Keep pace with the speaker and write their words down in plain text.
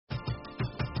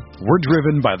We're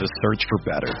driven by the search for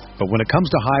better. But when it comes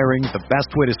to hiring, the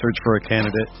best way to search for a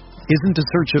candidate isn't to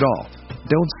search at all.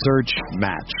 Don't search,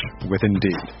 match with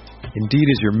Indeed. Indeed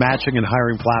is your matching and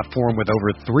hiring platform with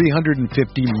over 350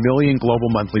 million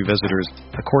global monthly visitors,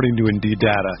 according to Indeed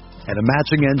data, and a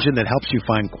matching engine that helps you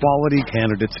find quality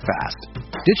candidates fast.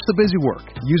 Ditch the busy work.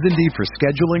 Use Indeed for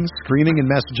scheduling, screening, and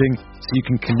messaging so you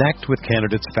can connect with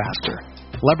candidates faster.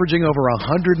 Leveraging over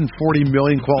 140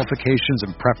 million qualifications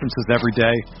and preferences every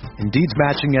day, Indeed's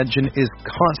matching engine is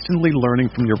constantly learning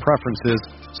from your preferences,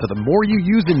 so the more you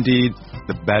use Indeed,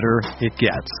 the better it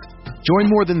gets.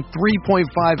 Join more than 3.5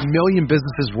 million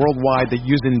businesses worldwide that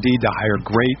use Indeed to hire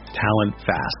great talent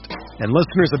fast. And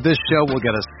listeners of this show will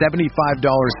get a $75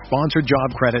 sponsored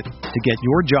job credit to get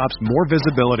your jobs more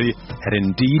visibility at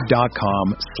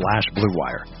Indeed.com/Blue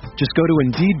Wire. Just go to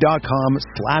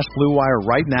Indeed.com/Blue Wire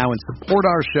right now and support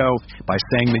our show by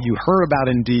saying that you heard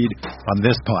about Indeed on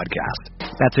this podcast.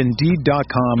 That's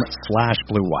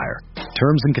Indeed.com/Blue Wire.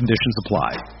 Terms and conditions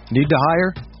apply. Need to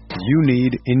hire? You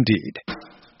need Indeed.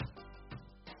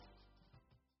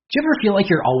 Do you ever feel like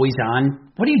you're always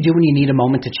on? What do you do when you need a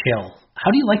moment to chill?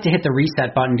 How do you like to hit the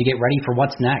reset button to get ready for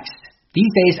what's next? These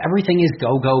days, everything is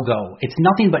go, go, go. It's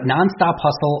nothing but nonstop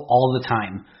hustle all the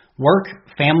time. Work,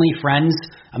 family, friends,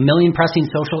 a million pressing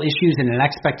social issues, and an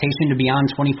expectation to be on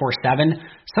 24/7.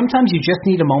 Sometimes you just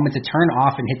need a moment to turn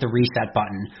off and hit the reset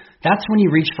button. That's when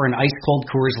you reach for an ice-cold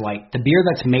Coors Light, the beer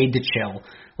that's made to chill.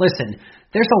 Listen,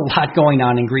 there's a lot going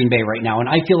on in Green Bay right now, and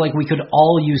I feel like we could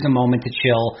all use a moment to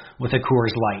chill with a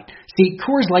Coors Light. See,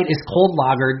 Coors Light is cold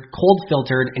lagered, cold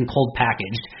filtered, and cold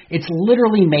packaged. It's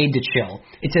literally made to chill.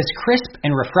 It's as crisp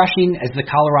and refreshing as the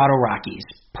Colorado Rockies.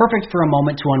 Perfect for a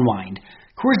moment to unwind.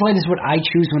 Coors Light is what I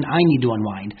choose when I need to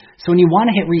unwind. So when you want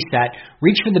to hit reset,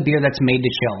 reach for the beer that's made to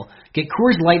chill. Get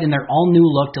Coors Light in their all-new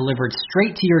look delivered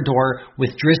straight to your door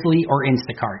with Drizzly or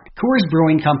Instacart. Coors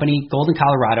Brewing Company, Golden,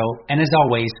 Colorado, and as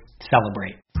always,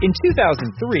 celebrate. In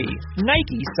 2003,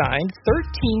 Nike signed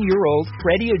 13-year-old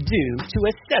Freddie Adu to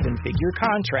a 7-figure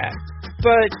contract.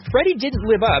 But Freddie didn't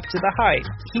live up to the hype.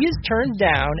 He has turned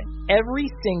down every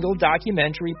single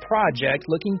documentary project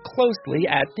looking closely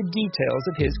at the details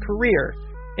of his career.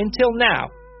 Until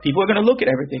now. People are going to look at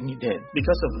everything you did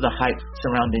because of the hype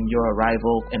surrounding your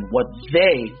arrival and what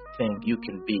they think you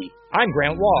can be. I'm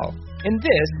Grant Wall, and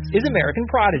this is American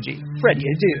Prodigy, Freddie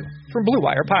Adu, from Blue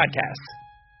Wire Podcast.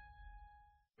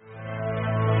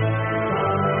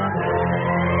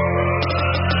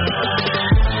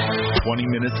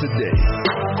 Minutes a day,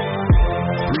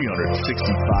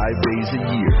 365 days a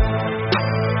year.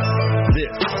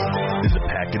 This is the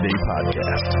Pack-A-Day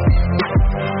Podcast.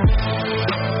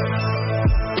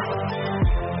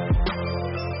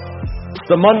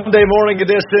 The Monday morning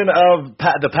edition of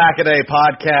the Pack-A-Day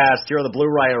Podcast here on the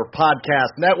Blue Wire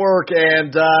Podcast Network,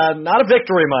 and not a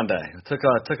victory Monday. Took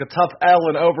a tough L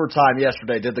in overtime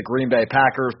yesterday, did the Green Bay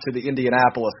Packers to the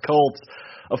Indianapolis Colts.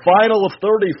 A final of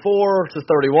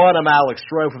 34-31. I'm Alex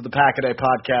Stroh from the Pack-A-Day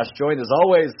Podcast, joined as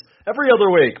always every other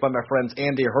week by my friends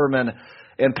Andy Herman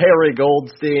and Perry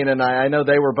Goldstein, and I know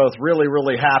they were both really,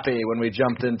 really happy when we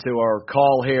jumped into our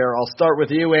call here. I'll start with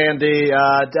you, Andy.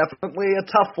 Definitely a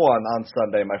tough one on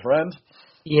Sunday, my friend.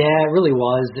 Yeah, it really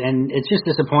was, and it's just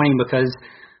disappointing because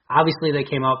obviously they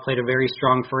came out, played a very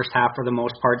strong first half for the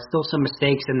most part. Still some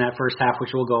mistakes in that first half,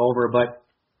 which we'll go over, but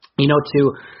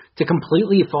to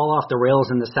completely fall off the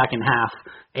rails in the second half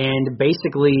and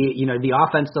basically, the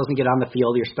offense doesn't get on the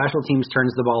field, your special teams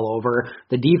turns the ball over,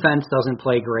 the defense doesn't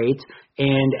play great,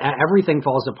 and everything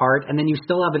falls apart, and then you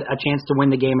still have a chance to win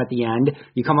the game at the end.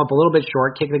 You come up a little bit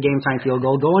short, kick the game-time field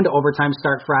goal, go into overtime,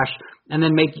 start fresh, and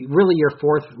then make really your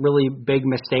fourth really big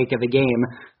mistake of the game.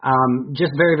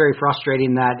 Just very, very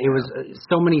frustrating that it was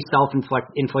so many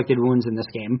self-inflicted wounds in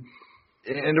this game.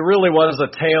 And it really was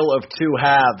a tale of two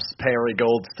halves, Perry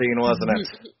Goldstein, wasn't it?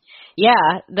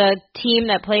 Yeah, the team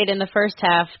that played in the first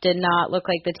half did not look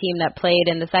like the team that played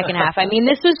in the second half. I mean,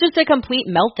 this was just a complete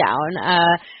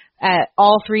meltdown at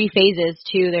all three phases,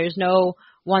 too. There's no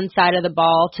one side of the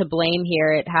ball to blame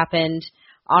here. It happened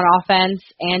on offense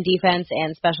and defense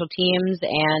and special teams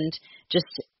and just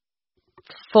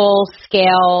full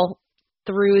scale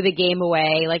threw the game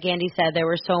away. Like Andy said, there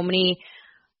were so many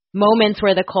moments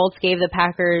where the Colts gave the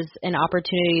Packers an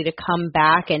opportunity to come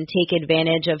back and take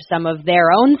advantage of some of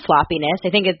their own sloppiness. I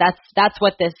think that's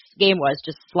what this game was,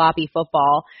 just sloppy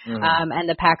football. Mm-hmm. And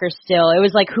the Packers still, it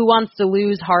was like, who wants to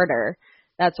lose harder?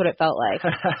 That's what it felt like.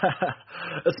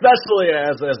 Especially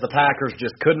as the Packers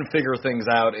just couldn't figure things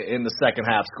out in the second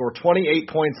half. Score 28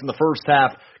 points in the first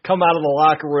half, come out of the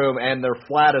locker room, and they're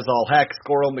flat as all heck.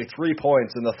 Score only 3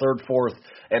 points in the third, fourth,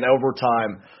 and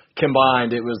overtime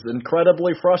combined, it was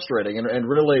incredibly frustrating and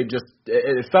really just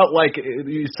it felt like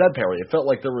you said, Perry. It felt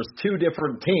like there was two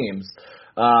different teams,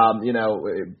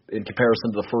 in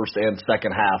comparison to the first and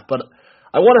second half. But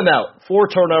I want to know 4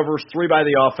 turnovers, 3 by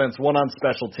the offense, 1 on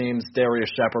special teams.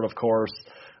 Darius Shepard, of course.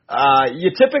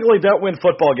 You typically don't win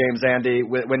football games, Andy,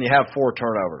 when you have 4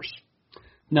 turnovers.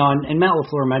 No, and Matt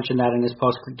LaFleur mentioned that in his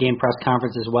post-game press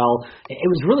conference as well. It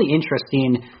was really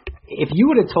interesting. If you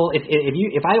would have told,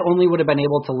 if I only would have been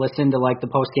able to listen to like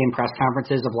the post-game press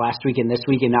conferences of last week and this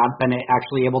week and not been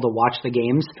actually able to watch the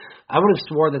games, I would have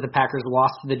swore that the Packers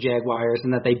lost to the Jaguars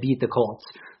and that they beat the Colts.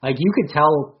 Like you could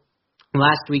tell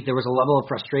last week there was a level of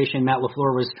frustration. Matt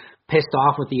LaFleur was pissed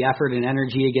off with the effort and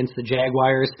energy against the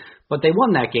Jaguars, but they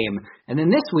won that game. And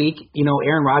then this week,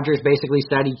 Aaron Rodgers basically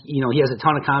said he has a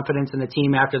ton of confidence in the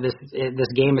team after this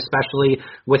game, especially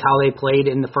with how they played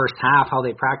in the first half, how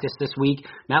they practiced this week.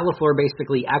 Matt LaFleur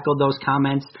basically echoed those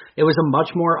comments. It was a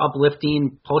much more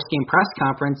uplifting post-game press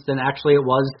conference than actually it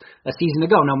was a season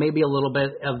ago. Now, maybe a little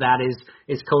bit of that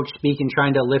is coach speak and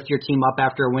trying to lift your team up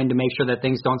after a win to make sure that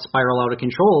things don't spiral out of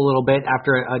control a little bit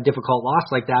after a difficult loss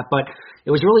like that. But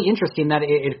it was really interesting that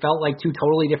it felt like 2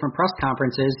 totally different press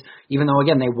conferences, even though,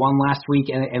 again, they won last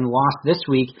week and lost this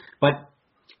week. But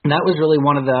that was really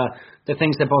one of the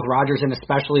things that both Rodgers and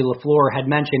especially LaFleur had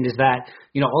mentioned is that,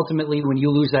 ultimately when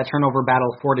you lose that turnover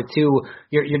battle 4-2,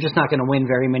 you're just not going to win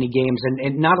very many games.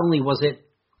 And not only was it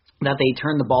that they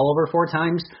turned the ball over 4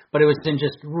 times, but it was in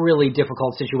just really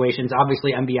difficult situations. Obviously,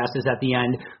 MVS is at the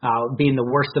end, being the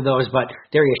worst of those, but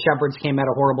Darius Shepard came at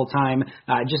a horrible time.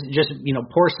 Just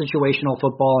poor situational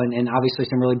football and obviously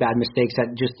some really bad mistakes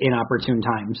at just inopportune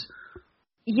times.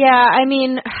 Yeah, I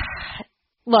mean,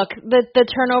 look, the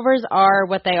turnovers are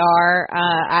what they are.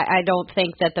 I don't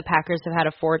think that the Packers have had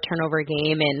a 4 turnover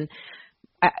game, and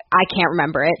I can't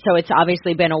remember it, so it's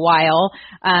obviously been a while.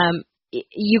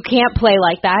 You can't play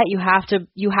like that. You have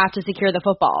to secure the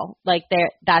football. Like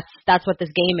that's what this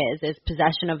game is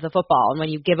possession of the football. And when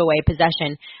you give away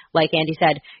possession, like Andy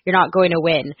said, you're not going to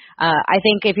win. I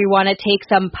think if you want to take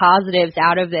some positives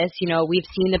out of this, we've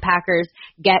seen the Packers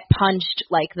get punched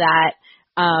like that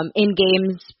in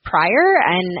games prior,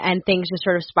 and things just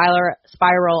sort of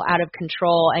spiral out of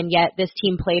control. And yet this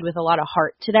team played with a lot of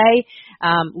heart today.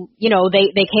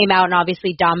 They came out and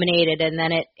obviously dominated, and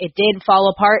then it did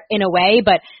fall apart in a way,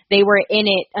 but they were in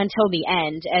it until the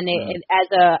end. And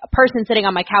as a person sitting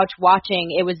on my couch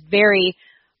watching, it was very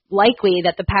likely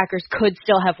that the Packers could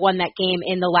still have won that game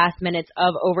in the last minutes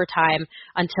of overtime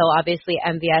until obviously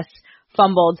MVS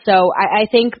fumbled. So I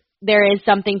think there is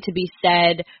something to be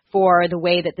said for the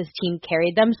way that this team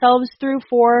carried themselves through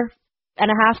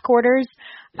 4.5 quarters.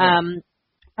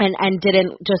 And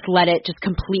didn't just let it just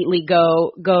completely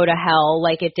go to hell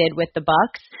like it did with the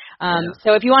Bucs.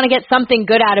 So if you want to get something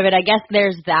good out of it, I guess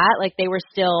there's that. Like they were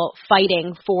still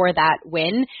fighting for that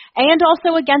win, and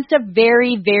also against a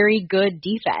very, very good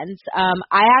defense.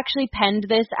 I actually penned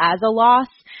this as a loss.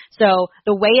 So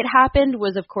the way it happened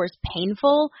was, of course,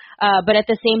 painful, but at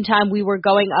the same time, we were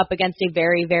going up against a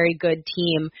very, very good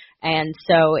team, and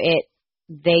so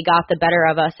they got the better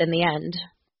of us in the end.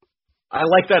 I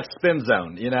like that spin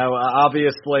zone.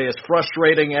 Obviously, as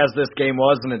frustrating as this game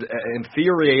was and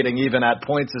infuriating even at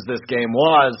points as this game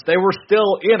was, they were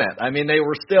still in it. I mean, they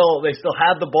still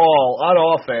had the ball on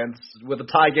offense with a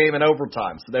tie game in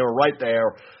overtime, so they were right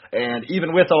there. And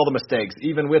even with all the mistakes,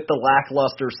 even with the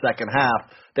lackluster second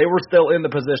half, they were still in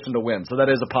the position to win. So that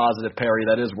is a positive, Perry.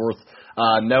 That is worth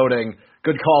noting.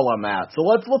 Good call on that. So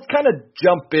let's kind of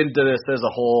jump into this as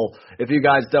a whole, if you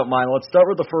guys don't mind. Let's start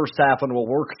with the first half, and we'll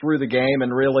work through the game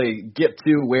and really get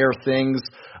to where things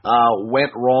went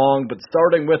wrong. But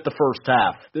starting with the first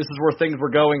half, this is where things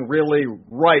were going really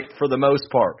right for the most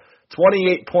part.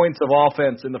 28 points of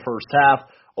offense in the first half.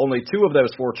 Only 2 of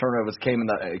those 4 turnovers came in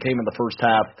the first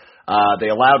half. They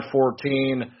allowed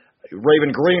 14.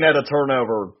 Raven Green had a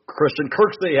turnover. Christian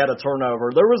Kirksey had a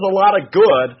turnover. There was a lot of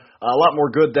good, a lot more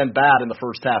good than bad in the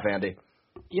first half, Andy.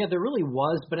 Yeah, there really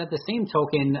was, but at the same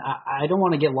token, I don't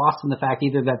want to get lost in the fact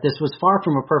either that this was far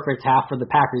from a perfect half for the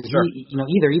Packers. Sure.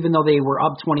 Even though they were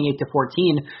up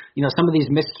 28-14, some of these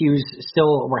miscues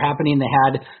still were happening. They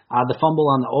had the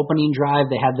fumble on the opening drive.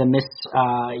 They had the missed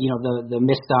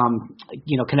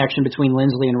connection between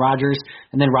Lindsley and Rodgers,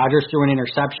 and then Rodgers threw an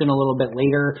interception a little bit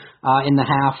later in the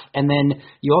half, and then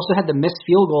you also had the missed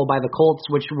field goal by the Colts,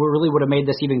 which really would have made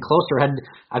this even closer.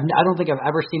 I don't think I've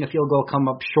ever seen a field goal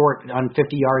come up short on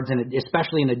 50 yards,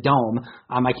 especially in a dome.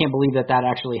 I can't believe that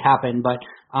actually happened, but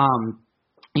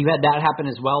You had that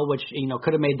happen as well, which,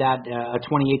 could have made that a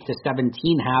 28-17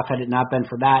 half had it not been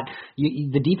for that.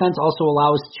 The defense also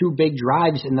allows 2 big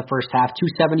drives in the first half,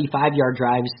 2 75-yard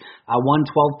drives, one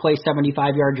 12-play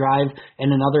 75-yard drive,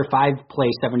 and another 5-play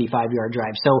 75-yard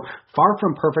drive. So far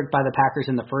from perfect by the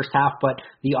Packers in the first half, but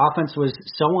the offense was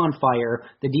so on fire.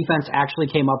 The defense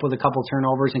actually came up with a couple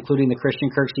turnovers, including the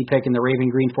Christian Kirksey pick and the Raven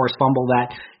Green forced fumble,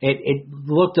 that it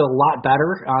looked a lot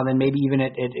better than maybe even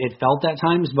it felt at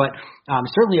times, but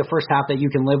certainly a first half that you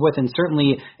can live with, and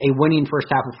certainly a winning first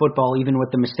half of football, even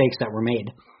with the mistakes that were made.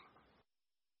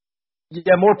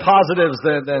 Yeah, more positives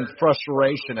than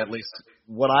frustration, at least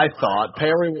what I thought.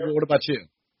 Perry, what about you?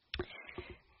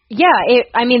 Yeah,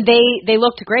 they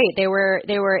looked great. They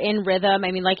were in rhythm.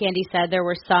 Like Andy said, there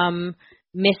were some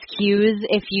miscues,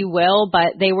 if you will,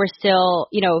 but they were still,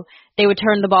 they would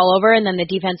turn the ball over and then the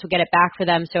defense would get it back for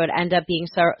them, so it ended up being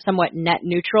somewhat net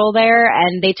neutral there,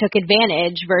 and they took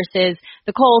advantage versus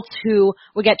the Colts, who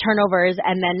would get turnovers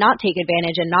and then not take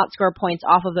advantage and not score points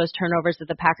off of those turnovers that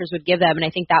the Packers would give them. And I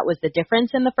think that was the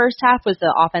difference in the first half, was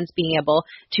the offense being able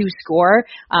to score.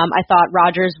 I thought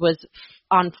Rodgers was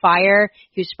on fire.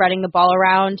 He was spreading the ball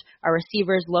around. Our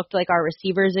receivers looked like our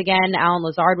receivers again. Allen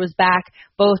Lazard was back.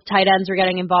 Both tight ends were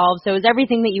getting involved. So it was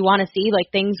everything that you want to see. Like,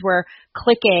 things were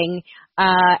clicking.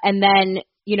 And then,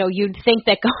 you'd think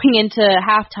that going into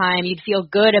halftime, you'd feel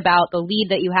good about the lead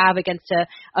that you have against a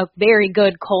very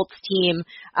good Colts team.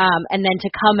 And then to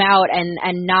come out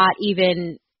and not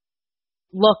even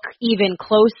look even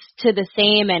close to the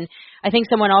same. And I think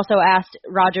someone also asked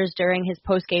Rodgers during his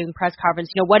post-game press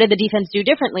conference, what did the defense do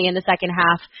differently in the second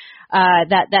half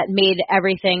that made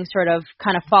everything sort of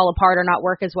kind of fall apart or not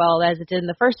work as well as it did in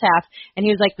the first half? And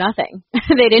he was like, nothing.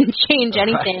 They didn't change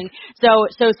anything.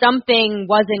 Right. So something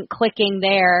wasn't clicking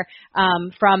there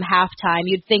from halftime.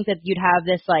 You'd think that you'd have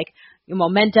this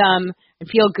momentum and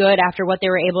feel good after what they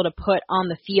were able to put on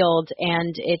the field,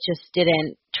 and it just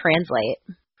didn't translate.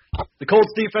 The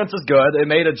Colts defense is good. They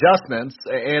made adjustments,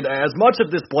 and as much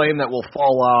of this blame that will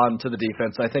fall on to the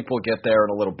defense, I think we'll get there in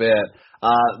a little bit.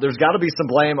 There's got to be some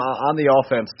blame on the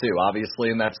offense, too, obviously,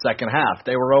 in that second half.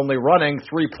 They were only running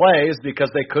 3 plays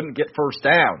because they couldn't get first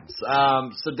downs.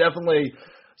 So definitely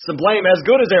some blame. As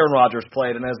good as Aaron Rodgers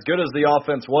played and as good as the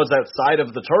offense was outside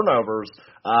of the turnovers,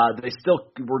 they still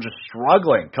were just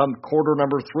struggling come quarter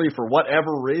number 3 for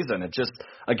whatever reason. It just,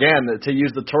 again, to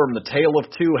use the term, the tale of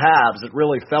 2 halves, it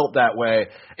really felt that way,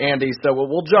 Andy. So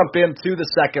we'll jump into the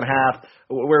second half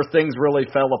where things really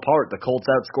fell apart. The Colts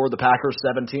outscored the Packers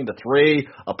 17-3,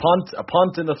 a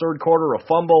punt in the third quarter, a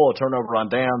fumble, a turnover on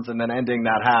downs, and then ending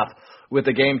that half with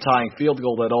a game-tying field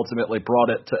goal that ultimately brought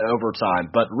it to overtime.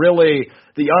 But really,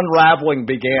 the unraveling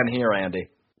began here, Andy.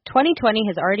 2020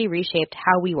 has already reshaped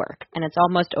how we work, and it's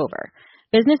almost over.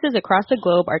 Businesses across the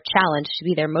globe are challenged to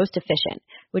be their most efficient,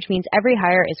 which means every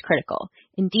hire is critical.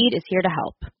 Indeed is here to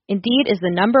help. Indeed is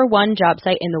the #1 job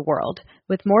site in the world,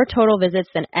 with more total visits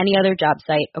than any other job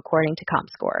site, according to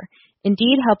ComScore.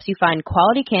 Indeed helps you find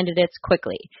quality candidates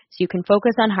quickly, so you can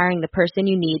focus on hiring the person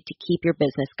you need to keep your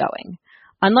business going.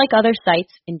 Unlike other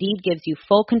sites, Indeed gives you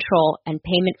full control and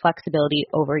payment flexibility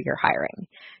over your hiring.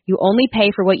 You only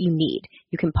pay for what you need.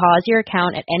 You can pause your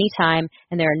account at any time,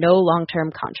 and there are no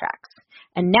long-term contracts.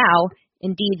 And now,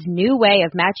 Indeed's new way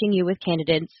of matching you with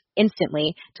candidates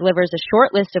instantly delivers a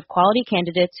short list of quality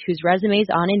candidates whose resumes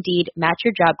on Indeed match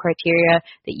your job criteria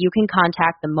that you can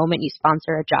contact the moment you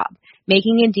sponsor a job,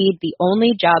 making Indeed the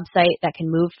only job site that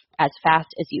can move as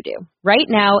fast as you do. Right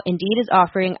now, Indeed is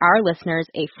offering our listeners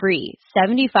a free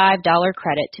 $75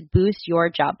 credit to boost your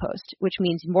job post, which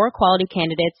means more quality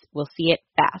candidates will see it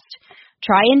fast.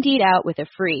 Try Indeed out with a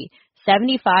free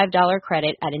 $75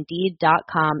 credit at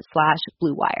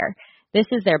Indeed.com/BlueWire. This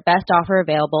is their best offer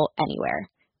available anywhere.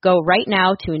 Go right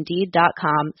now to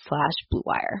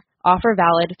Indeed.com/BlueWire. Offer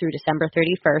valid through December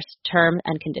 31st. Terms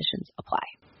and conditions apply.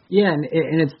 Yeah,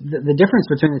 and it's the difference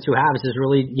between the 2 halves is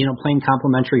really, playing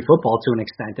complementary football to an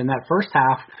extent. In that first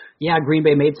half, yeah, Green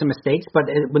Bay made some mistakes, but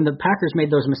when the Packers made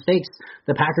those mistakes,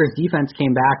 the Packers defense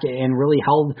came back and really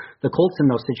held the Colts in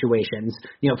those situations.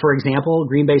 For example,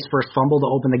 Green Bay's first fumble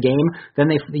to open the game, then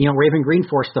Raven Green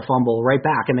forced the fumble right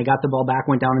back, and they got the ball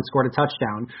back, went down and scored a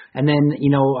touchdown. And then,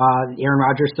 Aaron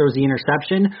Rodgers throws the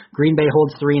interception, Green Bay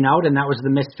holds 3 and out, and that was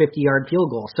the missed 50-yard field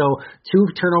goal. So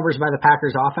 2 turnovers by the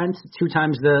Packers offense, 2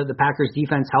 times the the Packers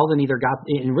defense held and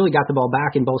really got the ball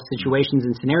back in both situations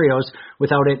and scenarios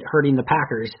without it hurting the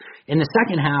Packers. In the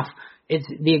second half, it's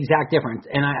the exact difference.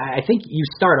 And I think you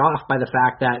start off by the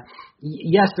fact that,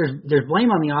 yes, there's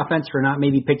blame on the offense for not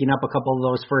maybe picking up a couple of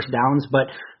those first downs, but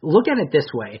look at it this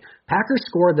way. Packers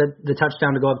scored the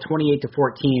touchdown to go up 28-14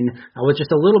 with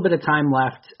just a little bit of time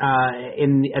left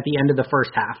at the end of the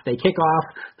first half. They kick off,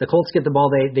 the Colts get the ball,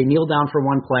 they kneel down for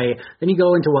one play, then you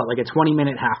go into like a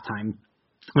 20-minute halftime.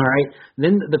 All right.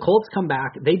 Then the Colts come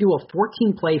back. They do a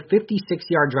 14-play,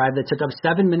 56-yard drive that took up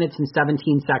 7 minutes and 17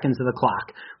 seconds of the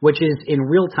clock, which is in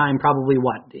real time probably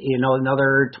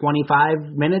another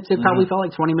 25 minutes. It probably felt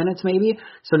like 20 minutes maybe.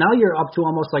 So now you're up to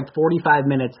almost like 45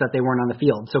 minutes that they weren't on the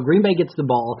field. So Green Bay gets the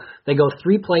ball. They go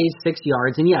 3 plays, 6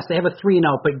 yards. And yes, they have a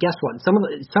 3-and-out, but guess what?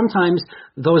 Sometimes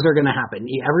those are going to happen.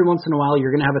 Every once in a while,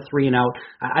 you're going to have a 3-and-out.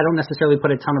 I don't necessarily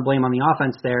put a ton of blame on the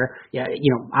offense there. Yeah,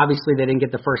 obviously they didn't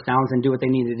get the first downs and do what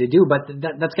they needed to do, but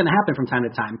that's going to happen from time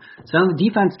to time. So now the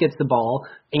defense gets the ball,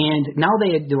 and now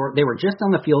they were just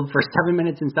on the field for 7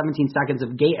 minutes and 17 seconds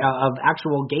of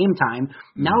actual game time.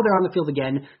 Now they're on the field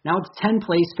again. Now it's 10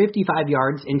 plays, 55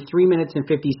 yards in 3 minutes and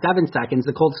 57 seconds.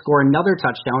 The Colts score another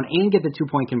touchdown and get the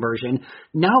 2-point conversion.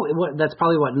 Now that's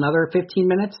probably another 15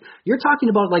 minutes. You're talking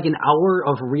about like an hour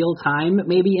of real time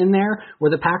maybe in there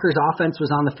where the Packers offense was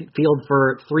on the field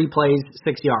for 3 plays,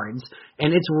 6 yards.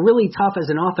 And it's really tough as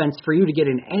an offense for you to get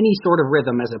in any sort of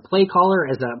rhythm as a play caller,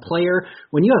 as a player.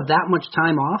 When you have that much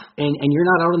time off and you're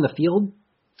not out on the field,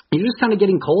 you're just kind of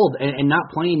getting cold and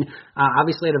not playing,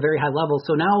 obviously, at a very high level.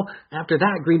 So now, after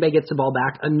that, Green Bay gets the ball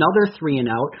back, another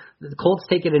 3-and-out. The Colts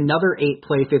take it another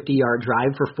 8-play, 50-yard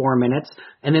drive for 4 minutes.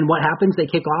 And then what happens? They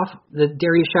kick off the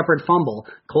Darius Shepard fumble.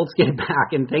 Colts get it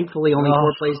back, and thankfully only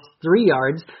 4 plays, 3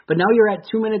 yards. But now you're at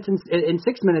 2 minutes and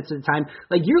 6 minutes at a time.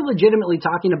 Like, you're legitimately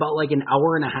talking about like an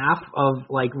hour and a half of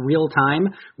like real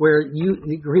time where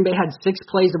Green Bay had 6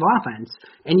 plays of offense,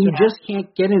 and you just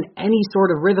can't get in any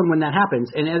sort of rhythm when that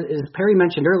happens. And as Perry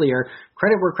mentioned earlier,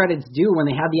 credit where credit's due. When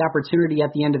they had the opportunity at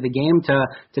the end of the game to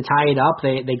tie it up,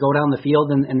 they go down the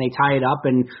field and they tie it up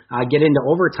and get into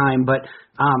overtime. But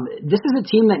this is a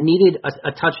team that needed a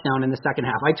touchdown in the second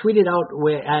half. I tweeted out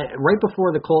right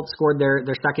before the Colts scored their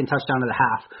second touchdown of the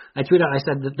half. I tweeted out, I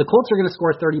said, the Colts are going to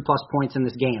score 30-plus points in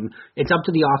this game. It's up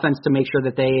to the offense to make sure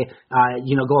that they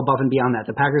go above and beyond that.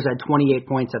 The Packers had 28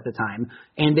 points at the time.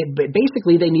 And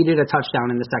basically they needed a touchdown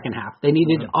in the second half. They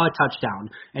needed a touchdown.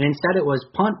 And instead it was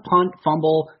punt,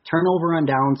 fumble, turnover on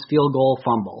downs, field goal,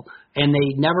 fumble. And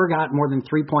they never got more than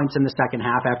 3 points in the second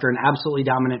half after an absolutely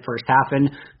dominant first half,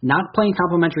 and not playing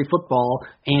complimentary football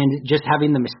and just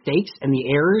having the mistakes and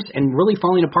the errors and really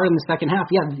falling apart in the second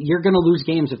half. Yeah, you're going to lose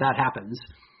games if that happens.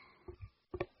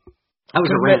 That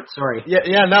was a rant, sorry.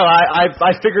 Yeah, no,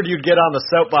 I figured you'd get on the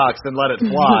soapbox and let it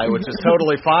fly, which is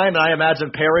totally fine. I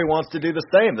imagine Perry wants to do the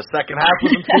same. The second half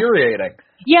was infuriating.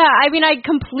 Yeah, I mean, I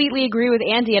completely agree with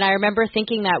Andy, and I remember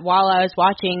thinking that while I was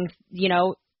watching,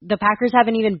 the Packers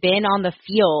haven't even been on the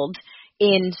field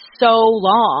in so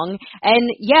long. And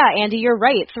yeah, Andy, you're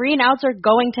right. 3-and-outs are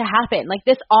going to happen. Like,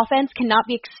 this offense cannot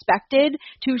be expected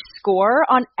to score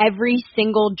on every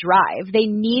single drive. They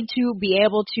need to be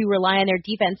able to rely on their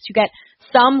defense to get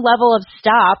some level of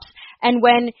stops. And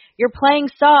when you're playing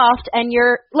soft and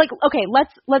you're like, okay,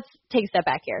 let's take a step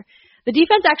back here. The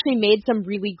defense actually made some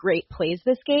really great plays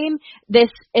this game. This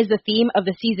is the theme of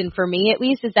the season for me, at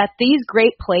least, is that these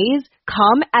great plays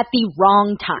come at the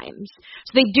wrong times.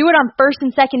 So they do it on first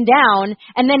and second down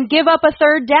and then give up a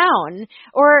third down.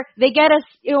 Or they get a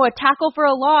tackle for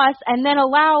a loss and then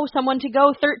allow someone to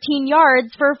go 13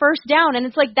 yards for a first down. And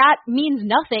it's like, that means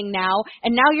nothing now.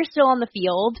 And now you're still on the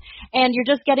field and you're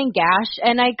just getting gashed.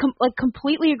 And I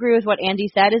completely agree with what Andy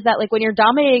said, is that like when you're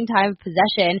dominating time of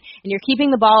possession and you're keeping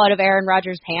the ball out of Aaron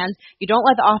Rodgers' hands, you don't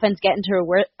let the offense get into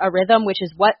a rhythm, which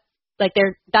is what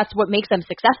that's what makes them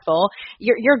successful.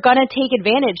 You're gonna take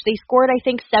advantage. They scored, I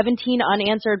think, 17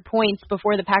 unanswered points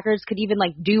before the Packers could even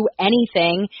do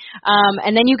anything.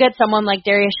 And then you get someone like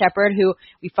Darius Shepard, who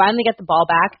we finally get the ball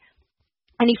back,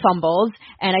 and he fumbles.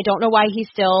 And I don't know why he's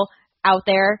still out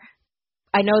there.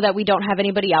 I know that we don't have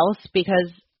anybody else because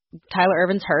Tyler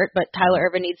Ervin's hurt, but Tyler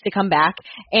Ervin needs to come back.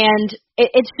 And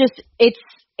it's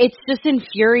just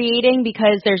infuriating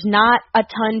because there's not a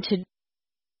ton to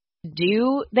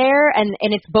do there, and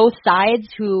it's both sides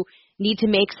who need to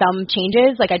make some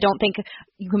changes. Like, I don't think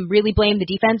you can really blame the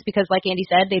defense because, like Andy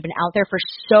said, they've been out there for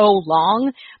so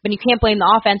long, but you can't blame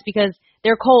the offense because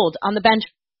they're cold on the bench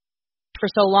for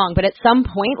so long. But at some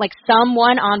point,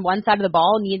 someone on one side of the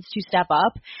ball needs to step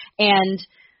up, and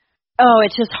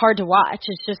it's just hard to watch.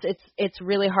 It's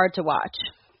really hard to watch.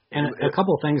 And a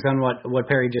couple things on what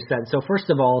Perry just said. So first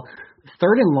of all,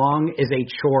 third and long is a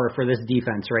chore for this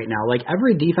defense right now. Like,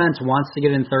 every defense wants to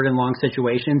get in third and long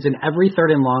situations, and every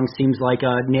third and long seems like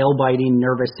a nail-biting,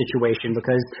 nervous situation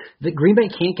because the Green Bay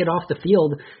can't get off the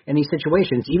field in these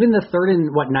situations. Even the third and,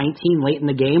 19 late in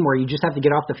the game where you just have to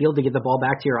get off the field to get the ball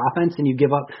back to your offense and you give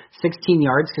up 16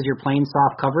 yards because you're playing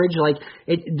soft coverage. Like,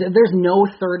 there's no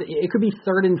third. It could be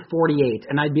third and 48,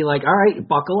 and I'd be like, all right,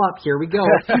 buckle up, here we go.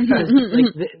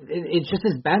 It just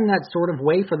has been that sort of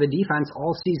way for the defense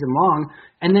all season long.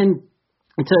 And then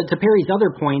to Perry's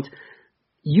other point,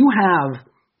 you have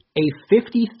a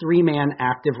 53-man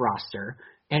active roster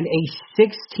and a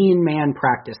 16-man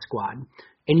practice squad.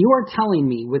 And you are telling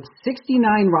me with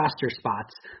 69 roster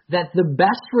spots that the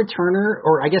best returner,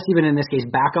 or I guess even in this case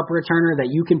backup returner that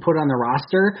you can put on the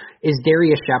roster is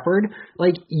Darius Shepard?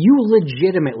 Like, you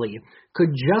legitimately could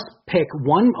just pick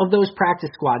one of those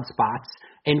practice squad spots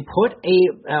and put a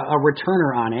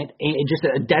returner on it, just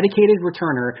a dedicated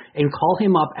returner, and call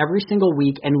him up every single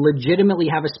week and legitimately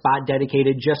have a spot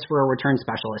dedicated just for a return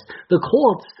specialist. The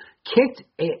Colts kicked,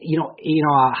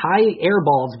 high air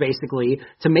balls basically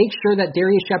to make sure that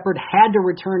Darius Shepard had to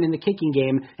return in the kicking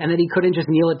game and that he couldn't just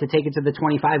kneel it to take it to the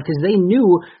 25 because they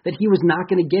knew that he was not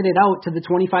going to get it out to the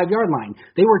 25-yard line.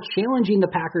 They were challenging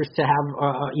the Packers to have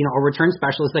a return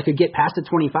specialist that could get past the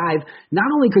 25. Not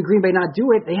only could Green Bay not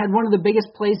do it, they had one of the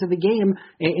biggest plays of the game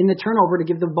in the turnover to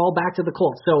give the ball back to the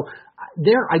Colts. So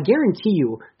I guarantee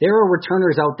you, there are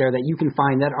returners out there that you can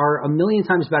find that are a million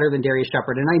times better than Darius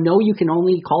Shepard. And I know you can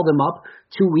only call them up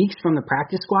 2 weeks from the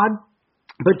practice squad,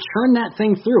 but churn that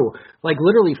thing through. Like,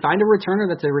 literally find a returner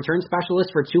that's a return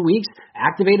specialist for 2 weeks,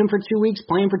 activate him for 2 weeks,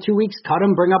 play him for 2 weeks, cut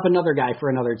him, bring up another guy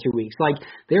for another 2 weeks. Like,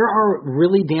 there are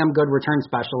really damn good return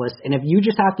specialists. And if you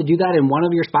just have to do that in one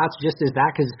of your spots just as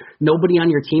that because nobody on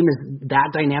your team is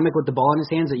that dynamic with the ball in his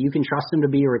hands that you can trust him to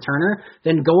be a returner,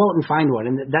 then go out and find one.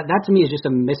 And that to me is just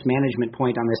a mismanagement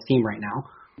point on this team right now.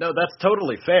 No, that's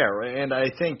totally fair. And I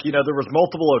think, there was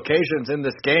multiple occasions in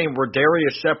this game where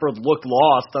Darius Shepard looked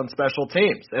lost on special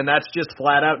teams. And that's just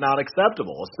flat out not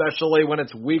acceptable, especially when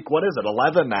it's week,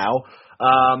 11 now.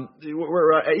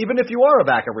 Even if you are a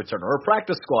backup returner or a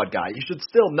practice squad guy, you should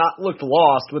still not look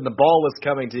lost when the ball is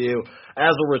coming to you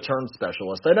as a return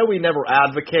specialist. I know we never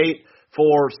advocate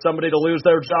for somebody to lose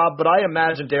their job, but I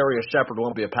imagine Darius Shepard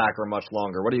won't be a Packer much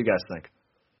longer. What do you guys think?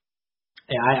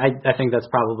 Yeah, I think that's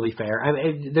probably fair.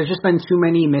 There's just been too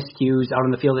many miscues out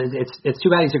on the field. It's too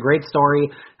bad. He's a great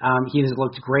story. He has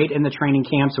looked great in the training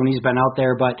camps when he's been out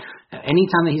there, but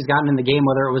anytime that he's gotten in the game,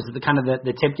 whether it was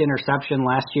the tipped interception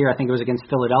last year, I think it was against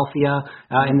Philadelphia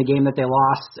in the game that they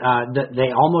lost,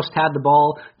 they almost had the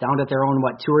ball down at their own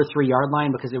 2 or 3 yard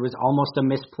line because it was almost a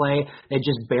misplay. It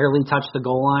just barely touched the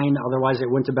goal line. Otherwise,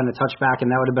 it wouldn't have been a touchback, and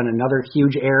that would have been another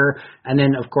huge error. And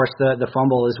then, of course, the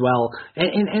fumble as well.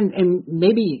 And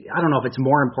maybe, I don't know if it's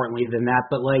more importantly than that,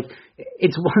 but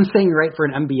it's one thing, right, for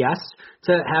an MBS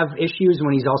to have issues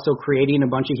when he's also creating a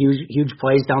bunch of huge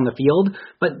plays down the field.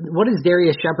 But what is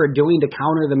Darius Shepard doing to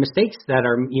counter the mistakes that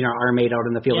are made out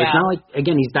in the field? Yeah. It's not like,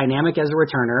 again, he's dynamic as a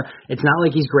returner. It's not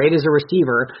like he's great as a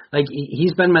receiver. Like,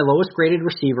 he's been my lowest graded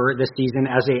receiver this season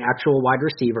as a actual wide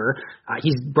receiver.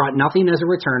 He's brought nothing as a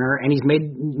returner, and he's made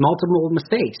multiple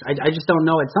mistakes. I just don't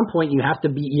know. At some point, you have to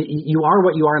be, you are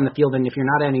what you are in the field, and if you're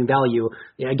not adding value,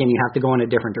 again, you have to go in a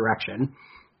different direction.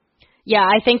 Yeah,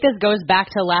 I think this goes back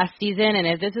to last season, and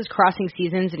if this is crossing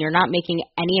seasons and you're not making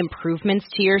any improvements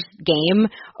to your game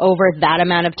over that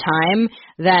amount of time,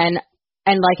 then,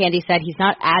 and like Andy said, he's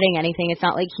not adding anything. It's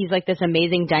not like he's like this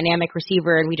amazing dynamic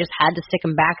receiver and we just had to stick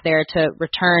him back there to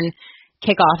return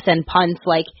kickoffs and punts.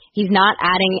 Like, he's not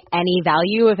adding any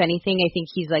value. If anything, I think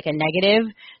he's like a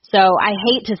negative. So I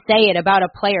hate to say it about a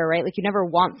player, right? Like, you never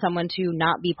want someone to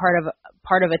not be part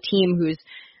of a team who's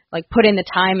like put in the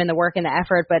time and the work and the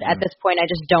effort, but at this point I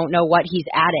just don't know what he's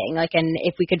adding. Like, and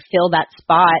if we could fill that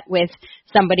spot with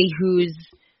somebody who's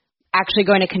actually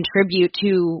going to contribute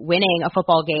to winning a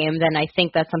football game, then I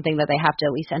think that's something that they have to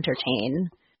at least entertain.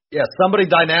 Yeah, somebody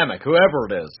dynamic,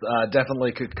 whoever it is,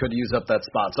 definitely could use up that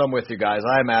spot. So I'm with you guys.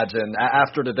 I imagine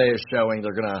after today's showing,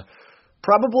 they're going to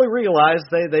probably realize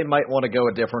they might want to go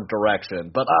a different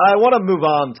direction. But I want to move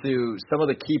on to some of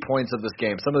the key points of this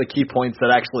game, some of the key points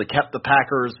that actually kept the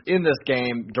Packers in this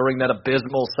game during that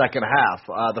abysmal second half.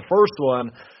 The first one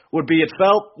would be, it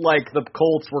felt like the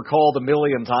Colts were called a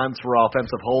million times for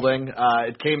offensive holding.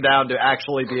 It came down to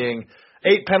actually being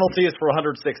 8 penalties for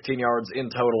 116 yards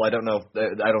in total. I don't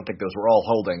think those were all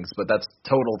holdings, but that's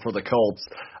total for the Colts,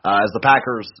 as the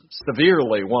Packers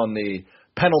severely won the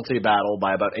penalty battle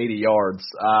by about 80 yards.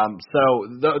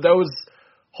 So those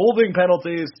holding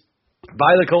penalties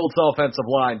by the Colts offensive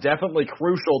line. Definitely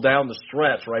crucial down the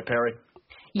stretch, right, Perry?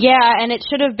 Yeah, and it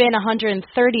should have been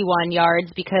 131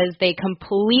 yards because they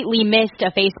completely missed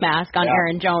a face mask on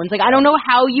Aaron Jones. Like, I don't know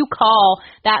how you call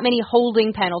that many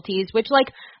holding penalties, which,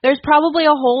 like, there's probably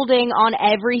a holding on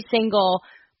every single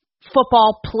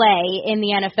football play in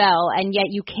the NFL, and yet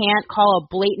you can't call a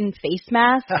blatant face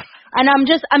mask. And I'm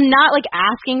not, like,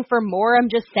 asking for more. I'm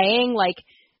just saying, like,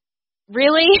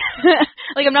 really?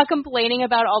 Like, I'm not complaining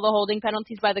about all the holding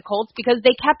penalties by the Colts because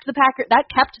they kept the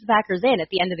Packers in at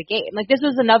the end of the game. Like, this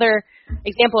was another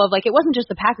example of, like, it wasn't just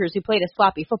the Packers who played a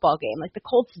sloppy football game. Like, the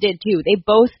Colts did too. They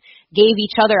both gave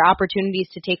each other opportunities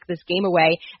to take this game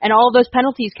away, and all of those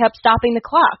penalties kept stopping the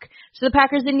clock. So the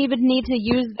Packers didn't even need to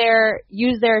use their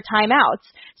timeouts.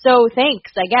 So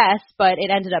thanks, I guess, but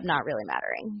it ended up not really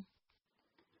mattering.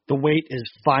 The wait is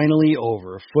finally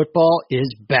over. Football is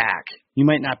back. You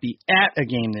might not be at a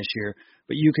game this year,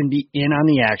 but you can be in on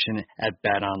the action at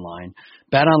BetOnline.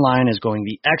 BetOnline is going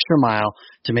the extra mile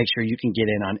to make sure you can get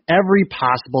in on every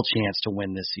possible chance to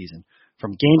win this season.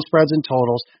 From game spreads and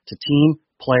totals to team,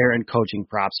 player, and coaching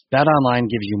props, BetOnline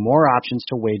gives you more options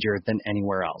to wager than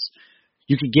anywhere else.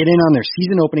 You can get in on their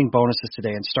season opening bonuses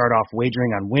today and start off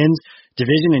wagering on wins,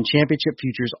 division, and championship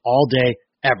futures all day,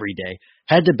 every day.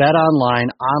 Head to BetOnline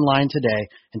online today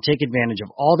and take advantage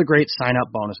of all the great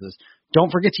sign-up bonuses.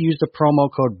 Don't forget to use the promo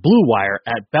code BlueWire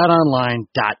at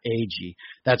betonline.ag.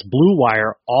 That's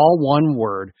BlueWire, all one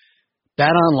word.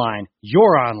 BetOnline,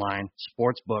 your online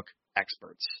sportsbook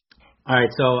experts. All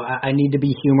right, so I need to be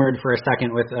humored for a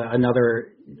second with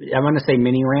another, I want to say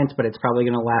mini rant, but it's probably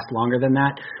going to last longer than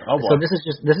that. Oh, boy. So this is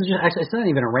just actually, it's not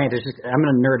even a rant. It's just, I'm going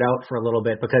to nerd out for a little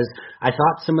bit because I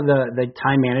thought some of the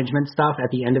time management stuff at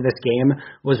the end of this game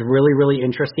was really, really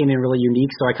interesting and really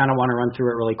unique. So I kind of want to run through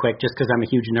it really quick just because I'm a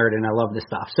huge nerd and I love this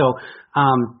stuff. So,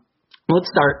 let's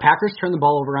start. Packers turn the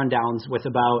ball over on downs with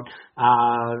about,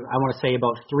 I want to say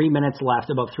about 3 minutes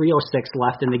left, about 3:06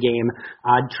 left in the game,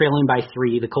 trailing by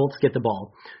 3. The Colts get the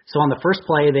ball. So on the first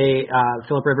play,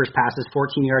 Phillip Rivers passes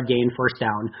 14-yard gain, first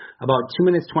down. About 2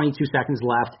 minutes, 22 seconds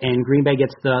left, and Green Bay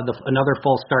gets another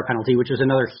false start penalty, which is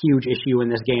another huge issue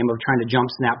in this game of trying to jump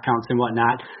snap counts and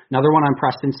whatnot. Another one on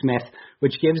Preston Smith,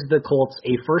 which gives the Colts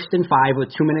a 1st and 5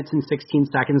 with 2 minutes and 16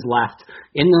 seconds left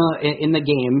in the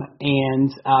game,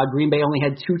 and Green Bay only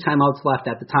had 2 timeouts left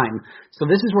at the time. So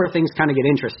this is where things kind of get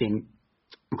interesting.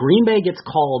 Green Bay gets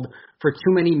called for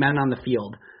too many men on the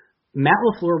field. Matt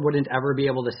LaFleur wouldn't ever be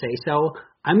able to say so.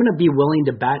 I'm going to be willing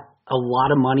to bet a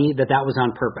lot of money that was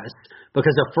on purpose,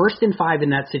 because a 1st and 5 in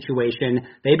that situation,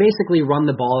 they basically run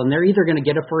the ball, and they're either going to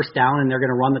get a first down and they're going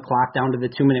to run the clock down to the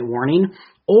 2-minute warning,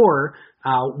 or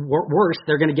worse,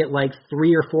 they're going to get like 3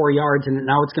 or 4 yards, and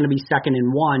now it's going to be 2nd and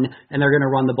 1, and they're going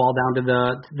to run the ball down to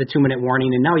the 2-minute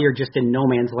warning, and now you're just in no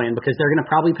man's land because they're going to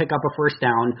probably pick up a first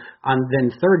down on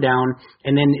then 3rd down,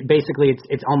 and then basically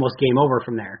it's almost game over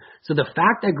from there. So the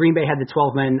fact that Green Bay had the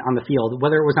 12 men on the field,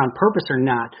 whether it was on purpose or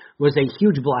not, was a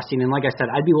huge blessing. And like I said,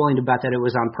 I'd be willing to bet that it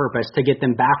was on purpose to get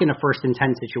them back in a 1st and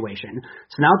 10 situation.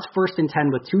 So now it's 1st and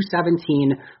 10 with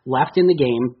 2:17 left in the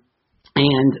game.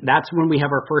 And that's when we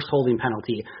have our first holding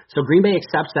penalty. So Green Bay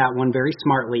accepts that one very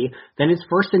smartly. Then it's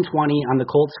 1st and 20 on the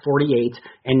Colts 48,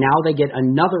 and now they get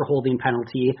another holding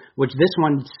penalty, which this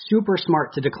one's super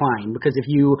smart to decline, because if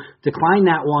you decline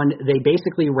that one, they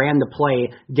basically ran the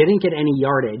play, didn't get any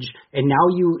yardage, and now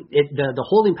the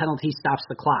holding penalty stops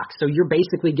the clock. So you're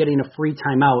basically getting a free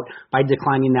timeout by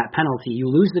declining that penalty.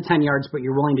 You lose the 10 yards, but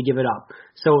you're willing to give it up.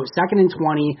 So 2nd and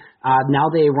 20,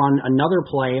 now they run another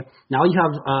play. Now you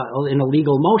have an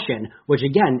illegal motion, which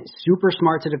again, super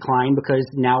smart to decline because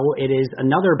now it is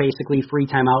another basically free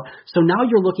timeout. So now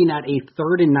you're looking at a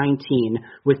 3rd and 19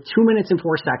 with 2 minutes and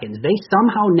 4 seconds. They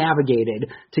somehow navigated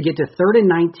to get to 3rd and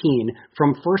 19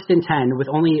 from 1st and 10 with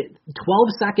only 12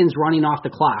 seconds running off the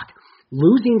clock,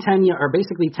 losing 10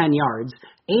 yards,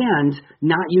 and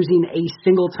not using a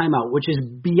single timeout, which is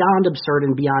beyond absurd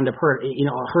and beyond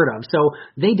unheard of. So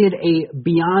they did a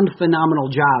beyond phenomenal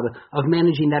job of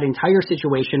managing that entire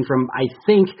situation from, I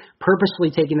think,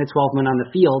 purposefully taking the 12 men on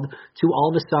the field to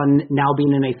all of a sudden now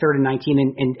being in a 3rd and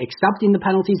 19 and accepting the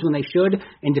penalties when they should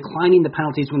and declining the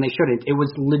penalties when they shouldn't. It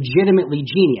was legitimately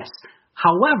genius.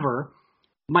 However,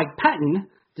 Mike Pettin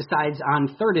decides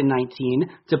on 3rd and 19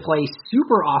 to play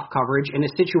super off coverage in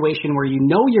a situation where you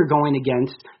know you're going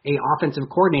against a offensive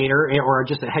coordinator or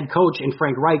just a head coach in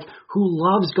Frank Reich who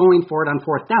loves going for it on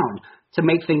 4th down. To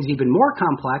make things even more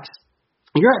complex,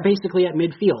 you're basically at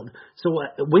midfield. So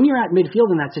when you're at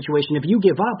midfield in that situation, if you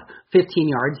give up 15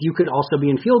 yards, you could also be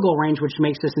in field goal range, which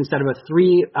makes this instead of a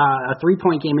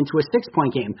 3-point game into a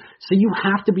 6-point game. So you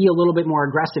have to be a little bit more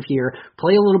aggressive here,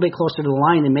 play a little bit closer to the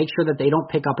line, and make sure that they don't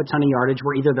pick up a ton of yardage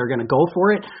where either they're going to go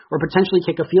for it or potentially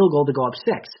kick a field goal to go up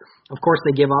 6. Of course,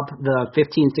 they give up the 15,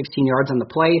 16 yards on the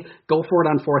play, go for it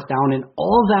on 4th down, and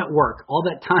all that work, all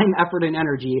that time, effort, and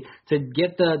energy to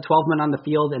get the 12 men on the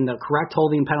field and the correct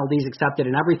holding penalties accepted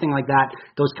and everything like that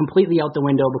goes completely out the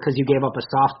window because you gave up a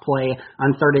soft play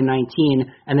on 3rd and 19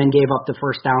 and then gave up the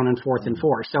 1st down on 4th and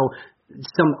 4. So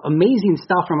some amazing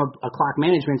stuff from a clock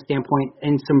management standpoint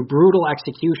and some brutal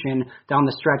execution down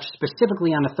the stretch,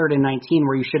 specifically on the 3rd and 19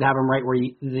 where you should have them right where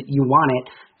you want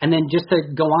it. And then just to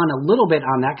go on a little bit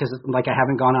on that, because like I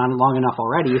haven't gone on long enough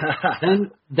already,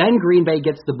 then Green Bay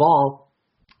gets the ball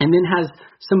and then has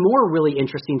some more really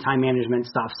interesting time management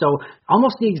stuff. So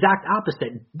almost the exact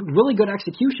opposite. Really good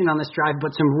execution on this drive,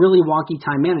 but some really wonky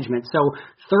time management. So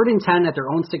 3rd and 10 at their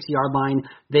own 6-yard line,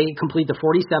 they complete the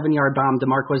 47-yard bomb to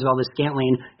Marquez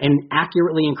Valdes-Scantling and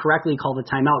accurately and correctly call the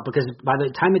timeout, because by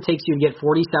the time it takes you to get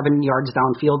 47 yards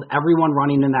downfield, everyone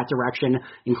running in that direction,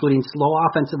 including slow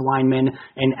offensive linemen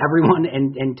and everyone,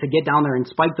 and to get down there and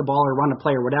spike the ball or run a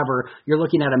play or whatever, you're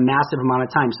looking at a massive amount of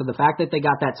time. So the fact that they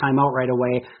got that timeout right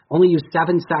away, only used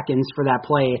 7 seconds for that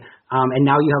play, and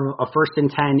now you have a 1st and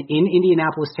 10 in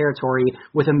Indianapolis territory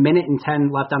with 1 minute and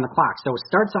 10 left on the clock. So it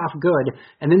starts off good,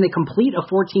 and then they complete a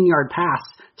 14-yard pass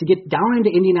to get down into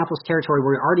Indianapolis territory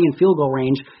where you're already in field goal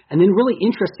range, and then really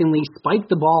interestingly spike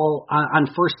the ball on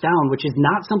 1st down, which is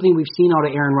not something we've seen out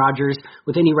of Aaron Rodgers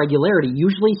with any regularity.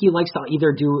 Usually he likes to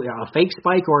either do a fake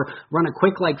spike or run a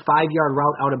quick 5-yard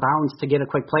route out of bounds to get a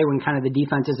quick play when kind of the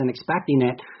defense isn't expecting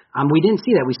it. We didn't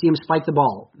see that. We see him spike the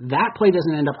ball. That play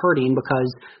doesn't end up hurting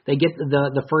because they get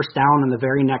the 1st down on the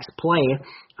very next play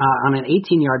on an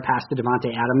 18-yard pass to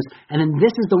Davante Adams. And then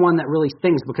this is the one that really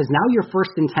stings, because now you're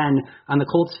 1st and 10 on the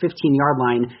Colts 15-yard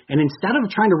line, and instead of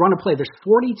trying to run a play, there's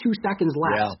 42 seconds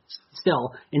left.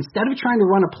 Still, instead of trying to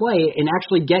run a play and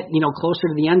actually get closer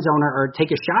to the end zone or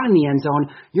take a shot in the end zone,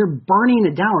 you're burning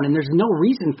it down, and there's no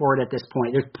reason for it at this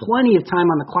point. There's plenty of time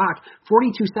on the clock.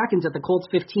 42 seconds at the Colts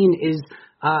 15 is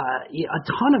a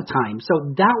ton of time.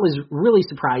 So that was really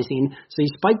surprising. So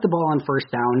you spike the ball on 1st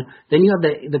down. Then you have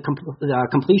the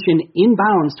completion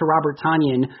inbounds to Robert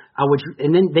Tonyan,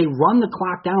 and then they run the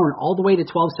clock down all the way to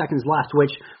 12 seconds left,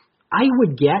 which I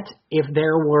would get if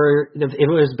it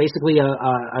was basically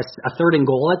a 3rd and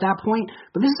goal at that point,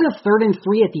 but this is a 3rd and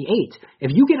 3 at the 8.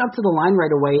 If you get up to the line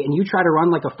right away and you try to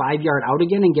run like a 5-yard out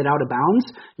again and get out of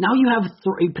bounds, now you have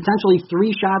potentially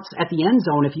 3 shots at the end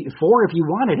zone, 4 if you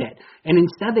wanted it. And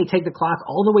instead they take the clock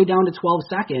all the way down to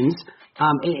 12 seconds,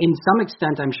 in some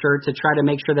extent, I'm sure, to try to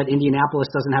make sure that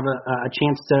Indianapolis doesn't have a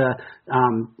chance to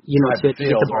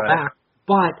get the ball back.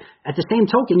 But at the same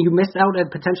token, you missed out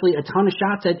at potentially a ton of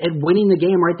shots at winning the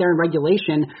game right there in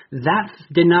regulation. That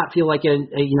did not feel like a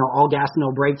all gas,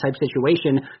 no break type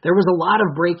situation. There was a lot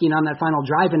of breaking on that final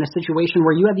drive in a situation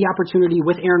where you had the opportunity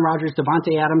with Aaron Rodgers,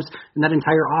 Davante Adams, and that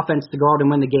entire offense to go out and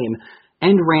win the game.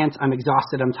 End rant. I'm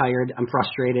exhausted. I'm tired. I'm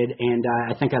frustrated. And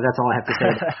I think that's all I have to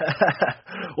say.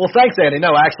 Well, thanks, Andy.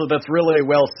 No, actually, that's really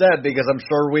well said, because I'm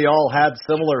sure we all had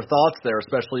similar thoughts there,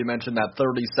 especially you mentioned that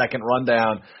 30-second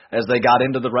rundown as they got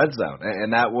into the red zone.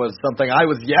 And that was something I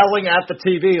was yelling at the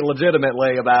TV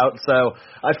legitimately about. So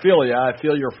I feel you. I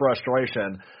feel your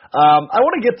frustration. I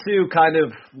want to get to kind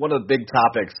of one of the big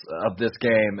topics of this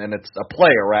game, and it's a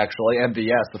player, actually,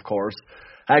 MVS, of course.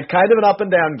 Had kind of an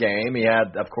up-and-down game. He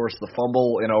had, of course, the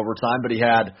fumble in overtime, but he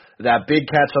had that big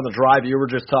catch on the drive you were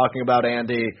just talking about,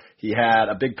 Andy. He had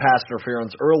a big pass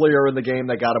interference earlier in the game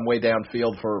that got him way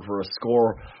downfield for a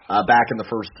score back in the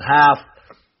first half.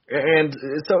 And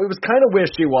so it was kind of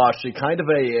wishy-washy, kind of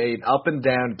an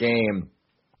up-and-down game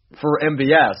for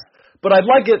MVS. But I'd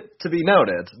like it to be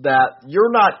noted that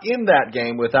you're not in that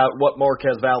game without what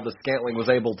Marquez Valdes-Scantling was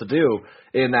able to do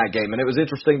in that game. And it was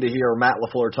interesting to hear Matt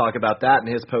LaFleur talk about that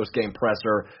in his post-game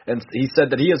presser. And he said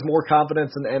that he has more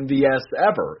confidence in MVS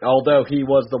ever, although he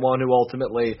was the one who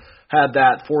ultimately had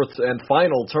that 4th and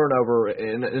final turnover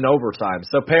in overtime.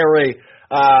 So, Perry,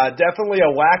 definitely a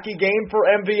wacky game for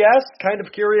MVS. Kind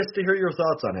of curious to hear your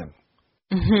thoughts on him.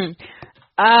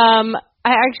 Mm-hmm.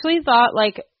 I actually thought,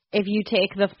 if you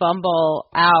take the fumble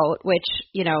out, which,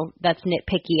 that's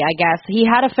nitpicky, I guess, he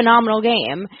had a phenomenal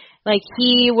game.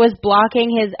 He was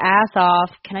blocking his ass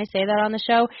off. Can I say that on the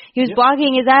show? He was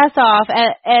blocking his ass off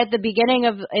at the beginning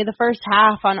of the first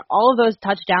half on all of those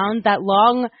touchdowns. That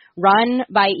long run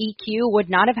by EQ would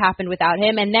not have happened without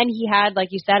him. And then he had, like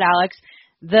you said, Alex,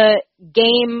 the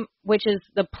game, which is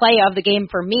the play of the game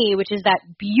for me, which is that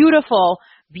beautiful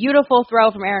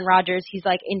throw from Aaron Rodgers. He's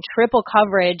in triple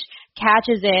coverage,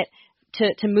 catches it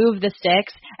to move the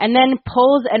sticks, and then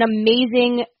pulls an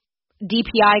amazing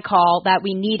DPI call that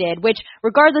we needed, which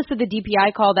regardless of the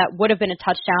DPI call, that would have been a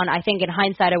touchdown. I think in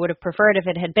hindsight, I would have preferred if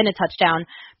it had been a touchdown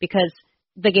because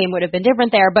the game would have been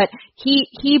different there. But he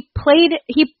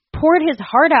poured his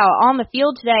heart out on the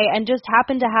field today and just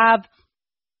happened to have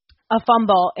a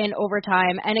fumble in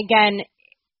overtime. And again,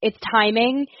 it's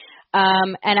timing.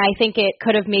 And I think it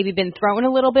could have maybe been thrown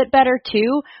a little bit better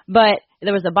too, but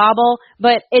there was a bobble.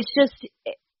 But it's just,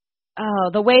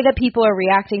 the way that people are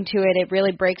reacting to it, it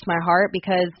really breaks my heart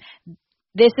because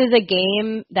this is a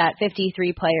game that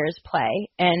 53 players play,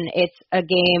 and it's a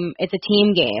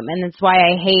team game, and that's why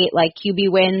I hate like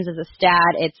QB wins as a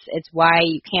stat. It's why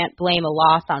you can't blame a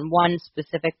loss on one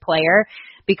specific player,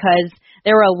 because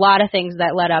there were a lot of things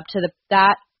that led up to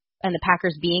that and the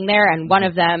Packers being there, and one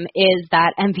of them is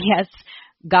that MVS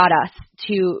got us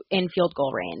to in field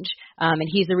goal range. And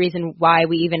he's the reason why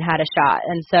we even had a shot.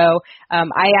 And so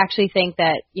I actually think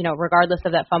that, regardless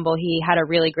of that fumble, he had a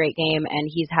really great game, and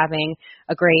he's having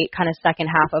a great kind of second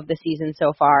half of the season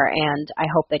so far, and I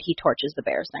hope that he torches the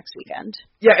Bears next weekend.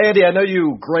 Yeah, Andy, I know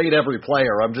you grade every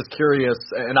player. I'm just curious,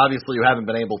 and obviously you haven't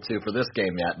been able to for this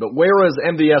game yet, but where has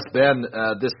MVS been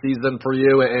this season for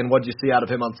you, and what did you see out of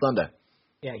him on Sunday?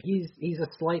 Yeah, he's a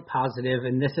slight positive,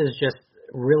 and this is just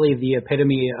really the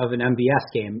epitome of an MVS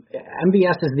game.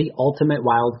 MVS is the ultimate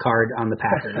wild card on the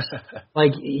Packers. I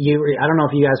don't know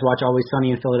if you guys watch Always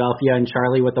Sunny in Philadelphia and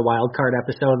Charlie with the wild card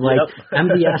episode.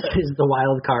 MVS is the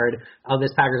wild card of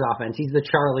this Packers offense. He's the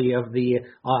Charlie of the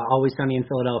Always Sunny in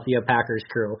Philadelphia Packers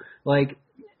crew.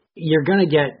 You're going to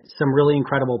get some really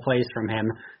incredible plays from him,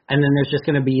 and then there's just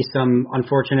going to be some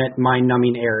unfortunate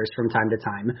mind-numbing errors from time to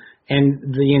time.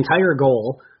 And the entire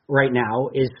goal right now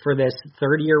is for this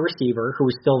third-year receiver who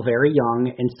is still very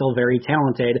young and still very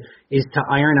talented is to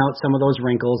iron out some of those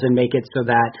wrinkles and make it so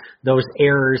that those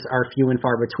errors are few and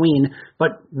far between.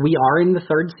 But we are in the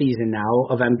third season now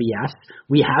of MVS.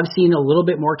 We have seen a little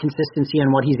bit more consistency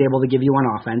on what he's able to give you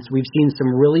on offense. We've seen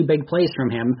some really big plays from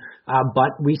him,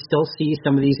 but we still see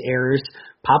some of these errors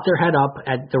pop their head up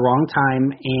at the wrong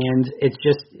time, and it's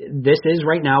just, this is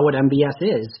right now what MVS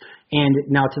is. And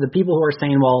now to the people who are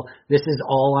saying, well, this is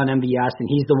all on MVS and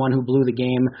he's the one who blew the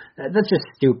game, that's just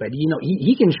stupid.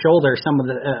 He can shoulder some of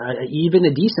the, even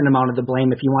a decent amount of the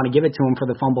blame if you want to give it to him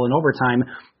for the fumble in overtime.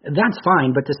 That's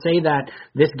fine. But to say that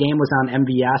this game was on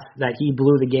MVS, that he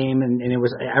blew the game and it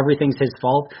was everything's his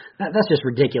fault, that's just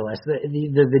ridiculous.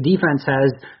 The defense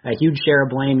has a huge share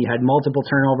of blame. You had multiple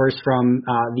turnovers from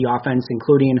the offense,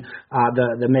 including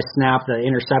the missed snap, the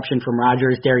interception from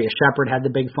Rodgers. Darius Shepard had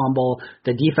the big fumble.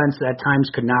 The defense at times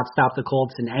could not stop the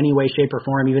Colts in any way, shape, or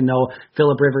form, even though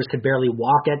Phillip Rivers could barely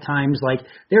walk at times.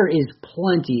 There is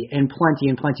plenty of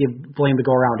blame to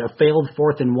go around. A failed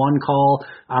 4th and 1 call.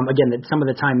 Again, some of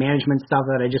the time management stuff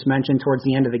that I just mentioned towards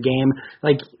the end of the game.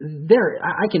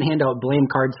 I can hand out blame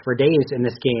cards for days in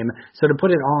this game. So to put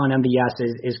it all on MVS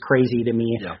is crazy to me.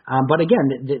 Yeah. But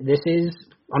again, this is,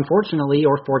 unfortunately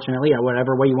or fortunately,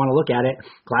 whatever way you want to look at it,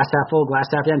 glass half full, glass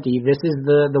half empty. This is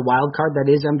the wild card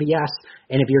that is MVS.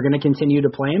 And if you're going to continue to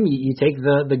play him, you take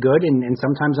the good, and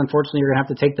sometimes, unfortunately, you're going to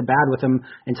have to take the bad with him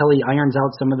until he irons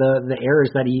out some of the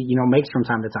errors that he makes from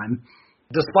time to time.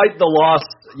 Despite the loss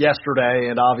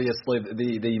yesterday and obviously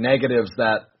the negatives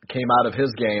that came out of his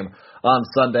game on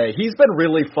Sunday, he's been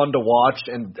really fun to watch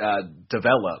and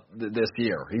develop this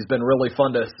year. He's been really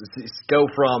fun to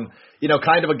go from,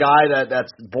 kind of a guy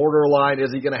that's borderline.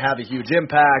 Is he going to have a huge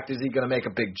impact? Is he going to make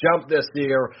a big jump this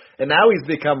year? And now he's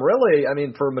become really,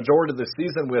 for a majority of the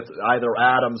season with either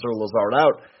Adams or Lazard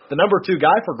out, the number 2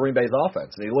 guy for Green Bay's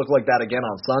offense. And he looked like that again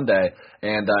on Sunday,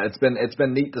 and it's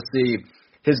been neat to see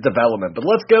his development. But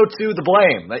let's go to the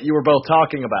blame that you were both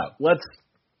talking about. Let's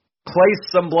place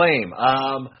some blame.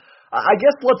 I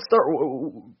guess let's start.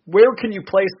 Where can you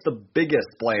place the biggest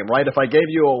blame, right? If I gave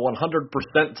you a 100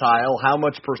 percentile, how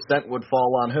much percent would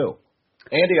fall on who?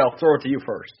 Andy, I'll throw it to you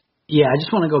first. Yeah, I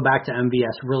just want to go back to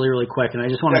MVS really, really quick, and I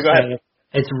just want to say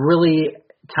it's really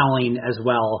telling as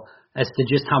well as to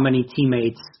just how many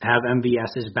teammates have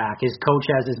MVS's back. His coach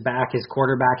has his back. His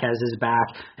quarterback has his back.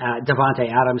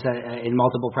 Davante Adams in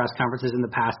multiple press conferences in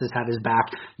the past has had his back.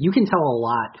 You can tell a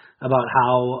lot about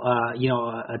how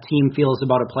a team feels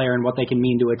about a player and what they can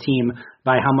mean to a team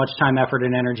by how much time, effort,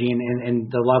 and energy and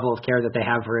the level of care that they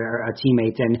have for a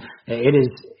teammate. And it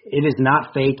is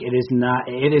not fake. It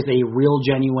is a real,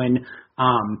 genuine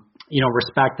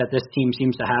respect that this team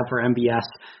seems to have for MVS.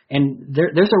 And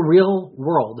there's a real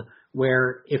world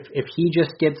where if he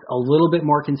just gets a little bit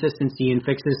more consistency and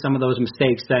fixes some of those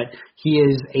mistakes, that he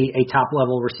is a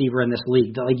top-level receiver in this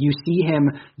league. Like, you see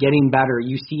him getting better.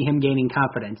 You see him gaining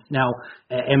confidence. Now,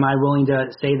 am I willing to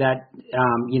say that,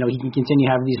 he can continue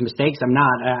to have these mistakes? I'm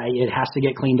not. It has to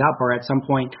get cleaned up, or at some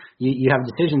point you have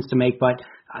decisions to make, but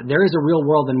there is a real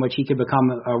world in which he could become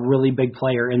a really big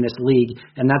player in this league,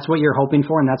 and that's what you're hoping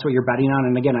for, and that's what you're betting on.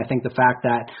 And again, I think the fact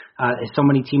that so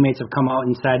many teammates have come out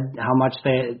and said how much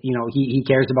he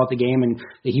cares about the game and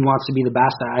that he wants to be the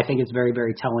best, I think it's very,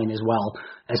 very telling as well.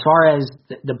 As far as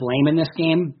the blame in this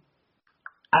game,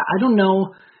 I don't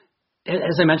know.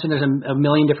 As I mentioned, there's a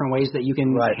million different ways that you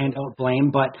can hand out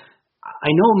blame, but I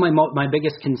know my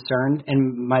biggest concern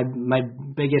and my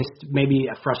biggest maybe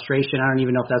frustration, I don't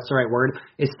even know if that's the right word,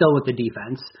 is still with the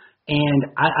defense. And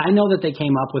I know that they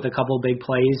came up with a couple of big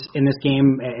plays in this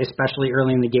game, especially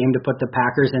early in the game, to put the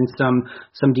Packers in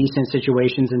some decent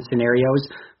situations and scenarios.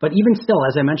 But even still,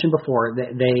 as I mentioned before,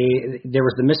 there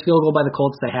was the missed field goal by the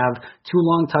Colts. They have 2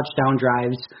 long touchdown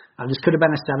drives. This could have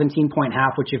been a 17-point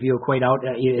half, which if you equate out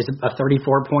is a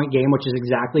 34-point game, which is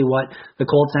exactly what the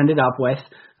Colts ended up with.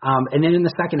 And then in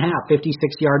the second half,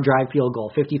 56-yard drive field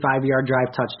goal, 55-yard drive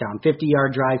touchdown,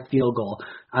 50-yard drive field goal.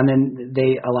 And then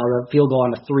they allowed a field goal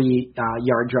on a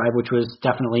 3-yard drive, which was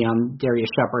definitely on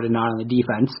Darius Shepard and not on the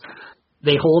defense.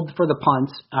 They hold for the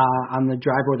punts on the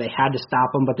drive where they had to stop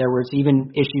them, but there was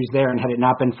even issues there, and had it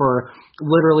not been for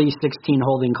literally 16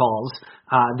 holding calls,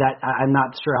 that I'm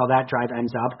not sure how that drive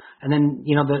ends up. And then,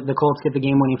 the Colts get the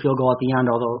game-winning field goal at the end,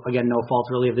 although, again, no fault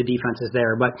really of the defenses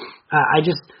there. But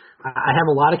I have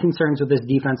a lot of concerns with this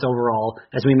defense overall.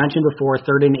 As we mentioned before,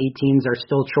 3rd and 18s are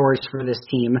still chores for this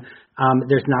team.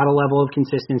 There's not a level of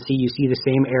consistency. You see the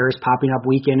same errors popping up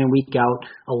week in and week out.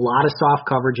 A lot of soft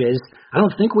coverages. I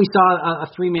don't think we saw a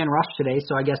 3-man rush today,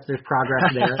 so I guess there's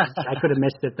progress there. I could have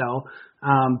missed it though.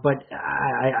 But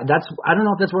I don't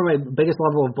know if that's where my biggest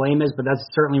level of blame is, but that's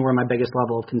certainly where my biggest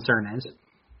level of concern is.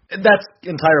 That's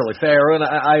entirely fair, and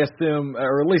I assume,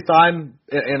 or at least I'm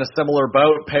in a similar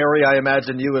boat. Perry, I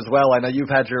imagine you as well. I know you've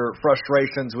had your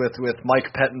frustrations with Mike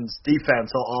Pettine's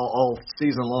defense all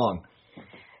season long.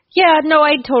 Yeah, no,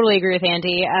 I totally agree with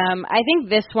Andy. I think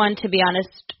this one, to be honest,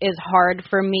 is hard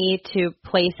for me to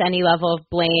place any level of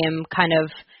blame kind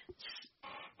of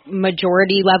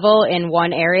majority level in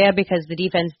one area, because the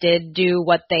defense did do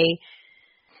what they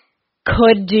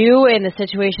could do in the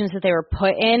situations that they were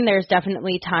put in. There's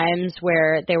definitely times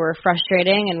where they were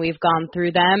frustrating, and we've gone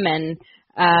through them. And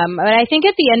but I think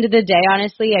at the end of the day,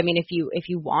 honestly, I mean, if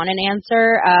you want an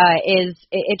answer,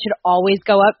 it should always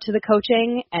go up to the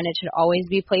coaching, and it should always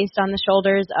be placed on the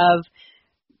shoulders of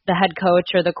the head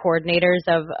coach or the coordinators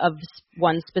of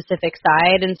one specific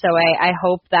side. And so I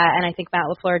hope that, and I think Matt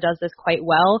LaFleur does this quite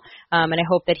well, and I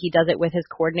hope that he does it with his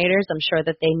coordinators. I'm sure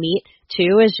that they meet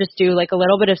too, is just do like a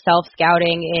little bit of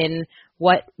self-scouting in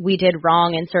what we did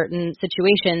wrong in certain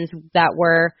situations that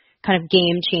were kind of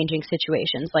game-changing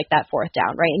situations, like that 4th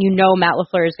down, right? And Matt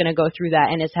LaFleur is going to go through that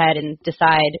in his head and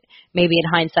decide, maybe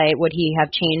in hindsight, would he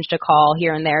have changed a call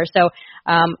here and there. So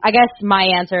I guess my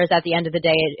answer is, at the end of the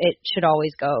day, it should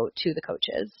always go to the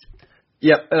coaches.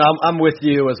 Yep, and I'm with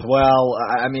you as well.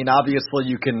 I mean, obviously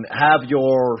you can have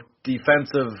your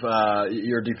defensive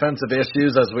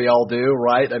issues, as we all do,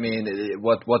 right? I mean,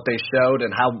 what they showed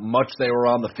and how much they were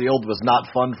on the field was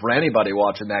not fun for anybody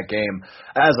watching that game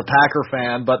as a Packer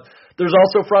fan. But there's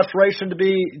also frustration to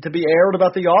be aired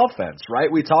about the offense,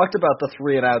 right? We talked about the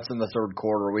 3-and-outs in the third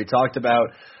quarter. We talked about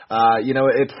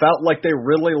it felt like they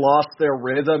really lost their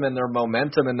rhythm and their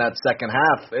momentum in that second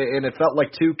half, and it felt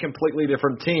like 2 completely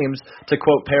different teams, to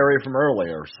quote Perry from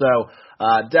earlier. So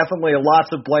definitely lots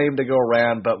of blame to go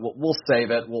around, but we'll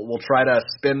save it. We'll try to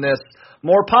spin this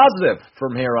more positive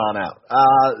from here on out.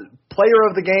 Player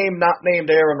of the game not named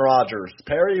Aaron Rodgers.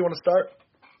 Perry, you want to start?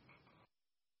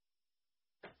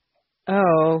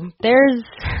 Oh,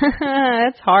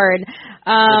 that's hard.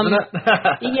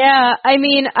 Yeah, I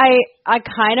mean, I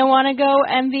kind of want to go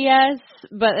MVS,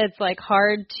 but it's like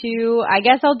hard to. I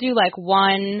guess I'll do like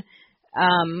one,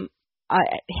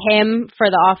 him for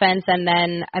the offense, and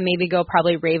then I maybe go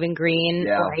probably Raven Green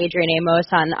or Adrian Amos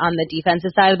on the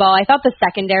defensive side of the ball. I thought the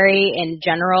secondary in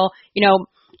general,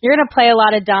 you're going to play a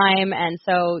lot of dime, and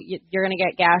so you're going to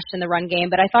get gashed in the run game.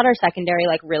 But I thought our secondary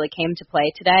really came to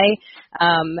play today,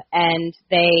 and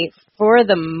they, for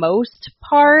the most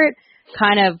part,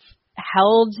 kind of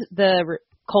held the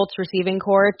Colts receiving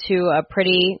core to a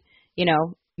pretty,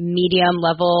 medium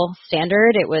level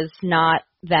standard. It was not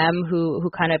them who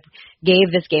kind of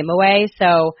gave this game away.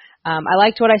 So I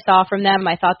liked what I saw from them.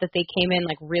 I thought that they came in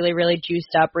really, really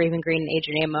juiced up, Raven Green and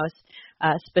Adrian Amos.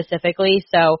 specifically.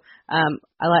 So and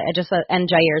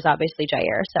Jair's obviously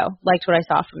Jair. So liked what I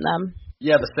saw from them.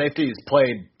 Yeah, the safeties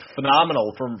played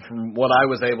phenomenal from what I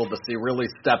was able to see. Really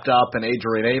stepped up, and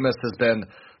Adrian Amos has been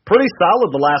pretty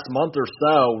solid the last month or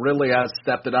so. Really has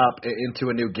stepped it up into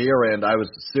a new gear, and I was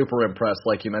super impressed,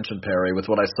 like you mentioned, Perry, with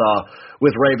what I saw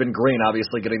with Raven Green,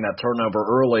 obviously getting that turnover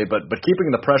early, but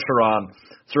keeping the pressure on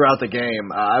throughout the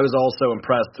game. I was also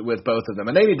impressed with both of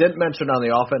them. And Andy didn't mention on the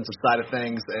offensive side of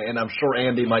things, and I'm sure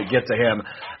Andy might get to him.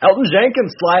 Elton Jenkins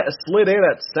slid in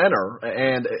at center,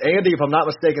 and Andy, if I'm not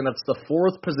mistaken, that's the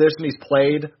fourth position he's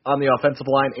played on the offensive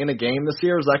line in a game this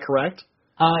year. Is that correct?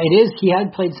 It is. He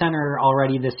had played center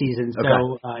already this season,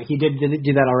 so he did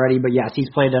do that already. But yes, he's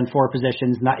played on 4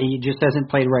 positions. He just hasn't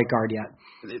played right guard yet.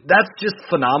 That's just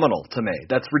phenomenal to me.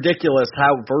 That's ridiculous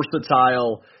how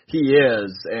versatile he is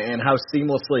and how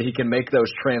seamlessly he can make those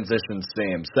transitions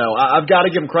seem. So I've got to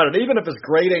give him credit. Even if his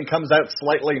grading comes out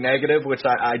slightly negative, which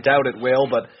I doubt it will,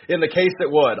 but in the case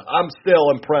it would, I'm still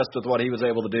impressed with what he was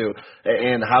able to do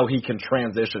and how he can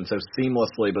transition so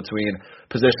seamlessly between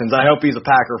positions. I hope he's a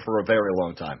Packer for a very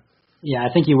long time. Yeah,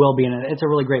 I think he will be, and it's a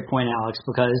really great point, Alex,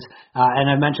 because and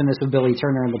I've mentioned this with Billy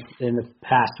Turner in the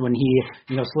past when he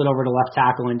slid over to left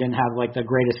tackle and didn't have like the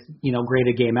greatest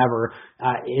graded game ever.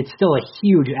 It's still a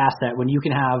huge asset when you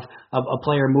can have a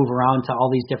player move around to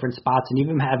all these different spots and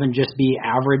even have him just be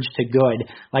average to good.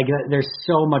 Like there's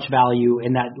so much value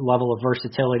in that level of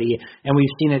versatility, and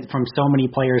we've seen it from so many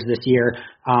players this year.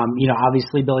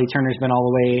 Obviously Billy Turner's been all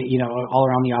the way, all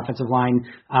around the offensive line,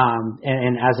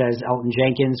 and as has Elton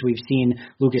Jenkins. We've seen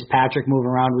Lucas Patrick move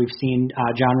around. We've seen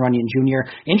John Runyon Jr.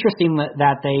 Interesting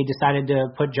that they decided to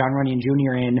put John Runyon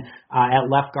Jr. in at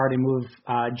left guard and move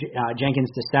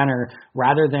Jenkins to center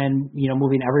rather than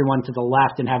moving everyone to the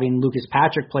left and having Lucas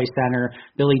Patrick play center,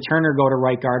 Billy Turner go to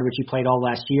right guard, which he played all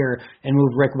last year, and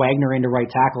move Rick Wagner into right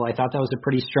tackle. I thought that was a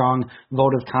pretty strong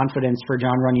vote of confidence for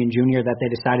John Runyon Jr. that they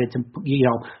decided to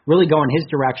really go in his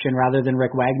direction rather than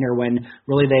Rick Wagner when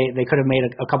really they could have made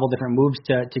a couple different moves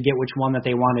to get which one that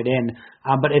they wanted in.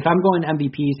 But if I'm going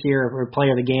MVPs here or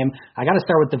player of the game, I got to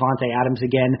start with Davante Adams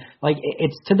again. Like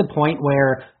it's to the point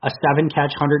where a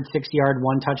 7-catch, 160-yard,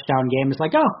 1-touchdown game is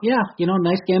like, oh yeah,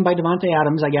 nice game by Davante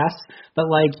Adams, I guess. But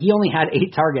like he only had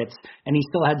 8 targets and he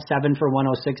still had 7 for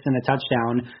 106 and a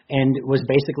touchdown and was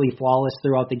basically flawless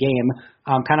throughout the game.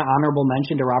 Kind of honorable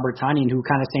mention to Robert Tonyan, who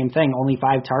kind of same thing, only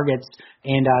 5 targets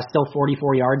and still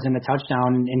 44 yards and a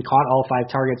touchdown and caught all 5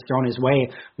 targets thrown his way.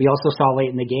 We also saw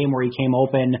late in the game where he came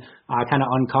open, kind of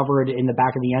uncovered in the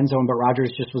back of the end zone, but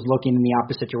Rodgers just was looking in the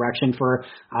opposite direction for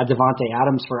Davante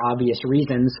Adams for obvious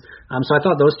reasons. So I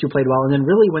thought those two played well. And then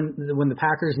really when the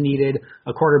Packers needed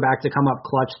a quarterback to come up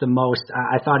clutch the most,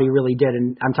 I thought he really did.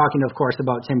 And I'm talking, of course,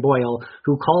 about Tim Boyle,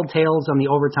 who called tails on the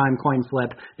overtime coin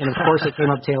flip. And, of course, it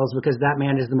came up tails because that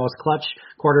man is the most clutch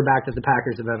quarterback that the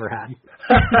Packers have ever had.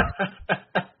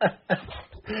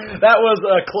 That was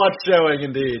a clutch showing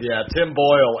indeed, yeah. Tim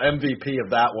Boyle, MVP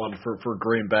of that one for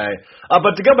Green Bay.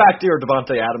 But to go back to your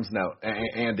Davante Adams note,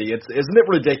 Andy, isn't it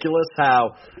ridiculous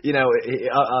how,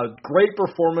 a great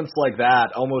performance like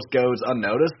that almost goes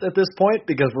unnoticed at this point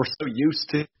because we're so used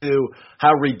to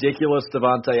how ridiculous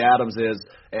Davante Adams is,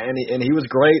 and he was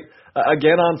great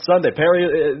again on Sunday. Perry,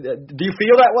 do you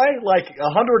feel that way? Like 100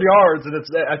 yards, and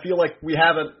I feel like we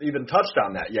haven't even touched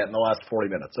on that yet in the last 40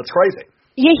 minutes. That's crazy.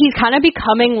 Yeah, he's kind of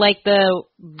becoming like the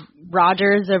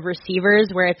Rodgers of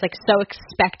receivers where it's like so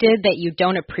expected that you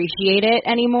don't appreciate it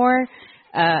anymore.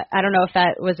 I don't know if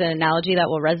that was an analogy that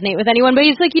will resonate with anyone, but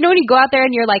he's like, when you go out there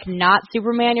and you're like not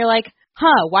Superman, you're like,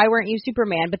 why weren't you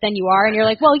Superman? But then you are, and you're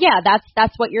like, well, yeah,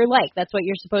 that's what you're like. That's what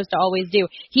you're supposed to always do.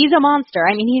 He's a monster.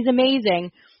 I mean, he's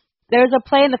amazing. There was a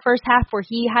play in the first half where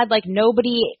he had like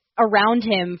nobody around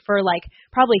him for like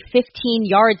probably 15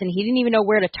 yards and he didn't even know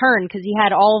where to turn because he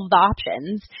had all of the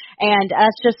options, and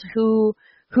that's just who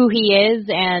he is.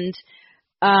 And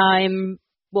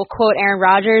we'll quote Aaron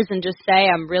Rodgers and just say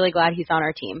I'm really glad he's on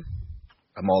our team.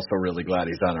 I'm also really glad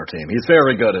he's on our team. He's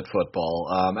very good at football,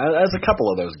 as a couple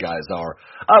of those guys are.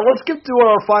 Let's get to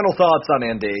our final thoughts on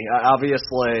Indy.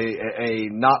 Obviously, a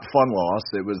not fun loss.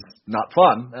 It was not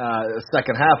fun,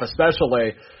 second half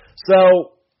especially.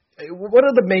 So what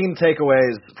are the main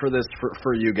takeaways for this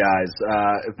for you guys,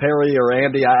 Perry or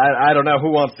Andy? I don't know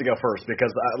who wants to go first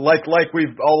because like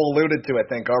we've all alluded to, I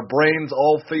think our brains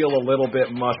all feel a little bit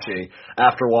mushy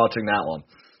after watching that one.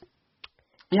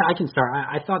 Yeah, I can start.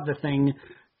 I thought the thing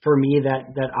for me that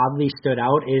oddly stood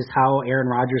out is how Aaron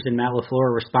Rodgers and Matt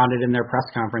LaFleur responded in their press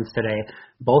conference today.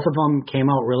 Both of them came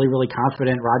out really, really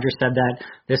confident. Rodgers said that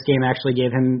this game actually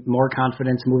gave him more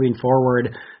confidence moving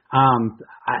forward.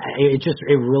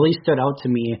 It really stood out to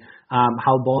me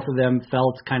how both of them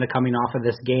felt kind of coming off of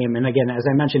this game. And again, as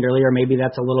I mentioned earlier, maybe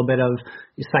that's a little bit of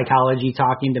psychology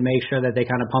talking to make sure that they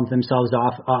kind of pump themselves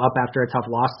up after a tough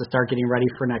loss to start getting ready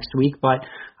for next week. But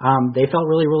they felt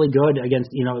really, really good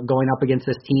against, going up against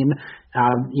this team.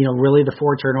 Really the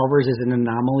 4 turnovers is an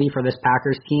anomaly for this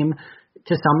Packers team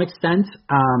to some extent.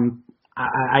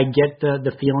 I get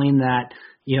the feeling that,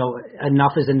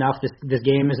 enough is enough. This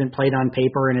game isn't played on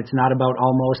paper, and it's not about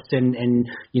almost, and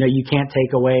you can't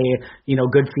take away,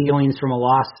 good feelings from a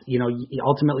loss.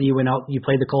 Ultimately you went out, you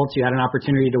played the Colts, you had an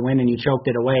opportunity to win, and you choked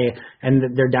it away.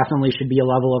 And there definitely should be a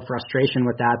level of frustration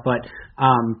with that. But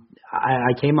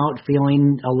I came out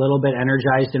feeling a little bit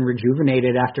energized and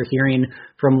rejuvenated after hearing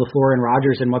from LaFleur and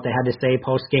Rodgers and what they had to say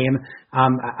post game.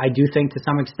 I do think to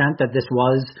some extent that this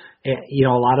was, a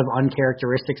lot of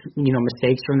uncharacteristic,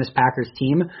 mistakes from this Packers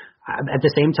team. At the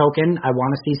same token, I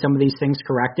want to see some of these things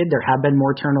corrected. There have been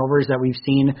more turnovers that we've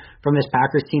seen from this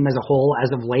Packers team as a whole as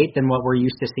of late than what we're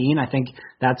used to seeing. I think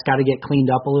that's got to get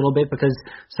cleaned up a little bit, because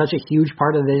such a huge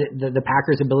part of the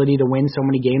Packers' ability to win so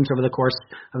many games over the course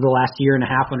of the last year and a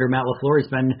half under Matt LaFleur has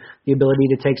been the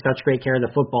ability to take such great care of the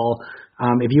football.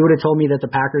 If you would have told me that the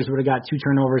Packers would have got 2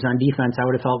 turnovers on defense, I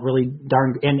would have felt really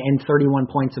and 31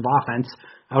 points of offense,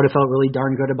 I would have felt really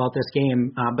darn good about this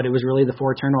game. But it was really the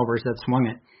 4 turnovers that swung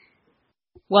it.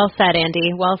 Well said,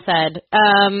 Andy. Well said.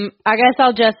 I guess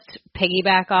I'll just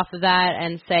piggyback off of that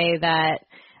and say that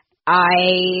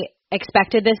I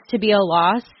expected this to be a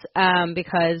loss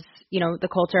because, the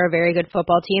Colts are a very good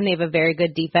football team. They have a very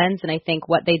good defense, and I think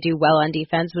what they do well on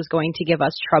defense was going to give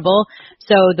us trouble.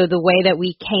 So the way that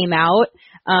we came out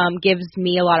gives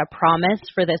me a lot of promise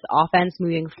for this offense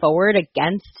moving forward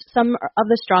against some of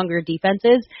the stronger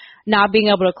defenses. Not being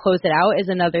able to close it out is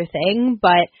another thing,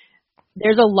 but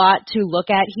there's a lot to look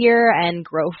at here and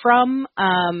grow from.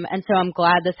 And so I'm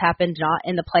glad this happened not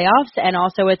in the playoffs. And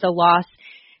also it's a loss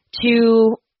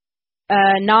to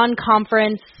a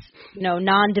non-conference,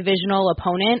 non-divisional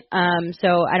opponent.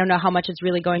 So I don't know how much it's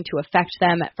really going to affect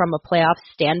them from a playoff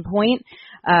standpoint.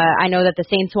 I know that the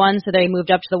Saints won, so they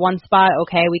moved up to the 1 spot.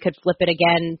 Okay, we could flip it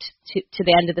again to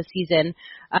the end of the season.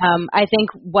 I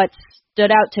think what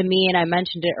stood out to me, and I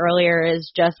mentioned it earlier,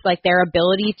 is just like their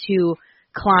ability to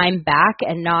climb back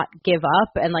and not give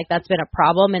up. And that's been a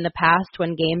problem in the past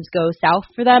when games go south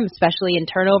for them, especially in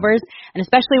turnovers, and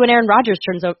especially when Aaron Rodgers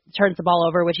turns the ball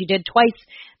over, which he did twice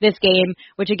this game,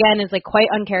 which again is quite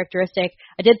uncharacteristic.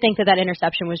 I did think that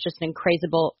interception was just an that's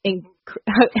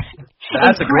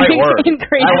a great word.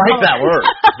 I like that word.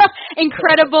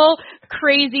 Incredible,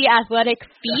 crazy athletic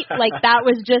feat. That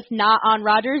was just not on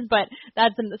Rodgers, but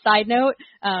that's a side note.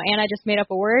 And I just made up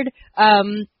a word.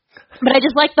 But I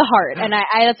just like the heart, and I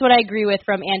that's what I agree with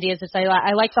from Andy, is just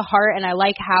I like the heart, and I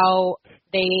like how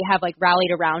they have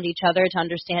rallied around each other to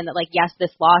understand that yes,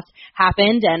 this loss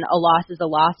happened, and a loss is a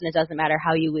loss, and it doesn't matter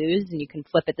how you lose, and you can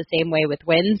flip it the same way with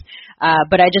wins.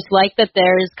 But I just like that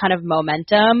there's kind of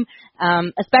momentum,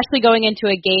 especially going into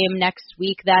a game next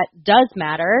week that does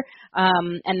matter,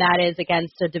 and that is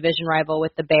against a division rival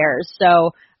with the Bears.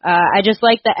 So I just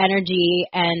like the energy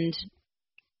and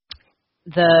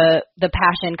the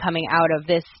passion coming out of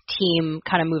this team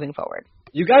kind of moving forward.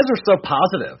 You guys are so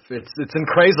positive. It's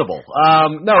incredible.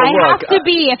 Have to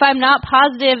be. If I'm not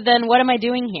positive, then what am I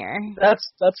doing here? That's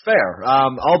fair.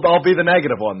 I'll be the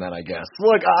negative one then, I guess.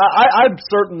 Look, I'm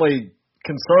certainly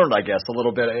concerned, I guess, a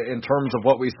little bit in terms of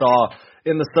what we saw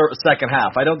in the second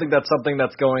half. I don't think that's something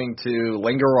that's going to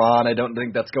linger on. I don't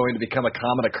think that's going to become a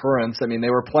common occurrence. I mean, they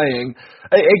were playing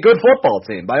a good football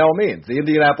team, by all means. The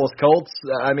Indianapolis Colts,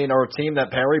 are a team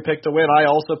that Perry picked to win. I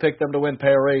also picked them to win,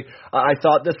 Perry. I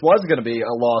thought this was going to be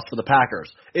a loss for the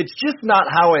Packers. It's just not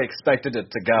how I expected it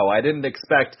to go. I didn't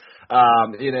expect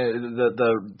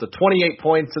the 28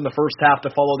 points in the first half to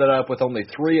follow that up with only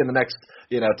 3 in the next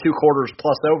 2 quarters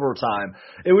plus overtime.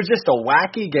 It was just a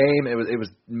wacky game. It was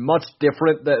much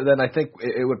different than I think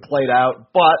it would played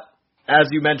out. But as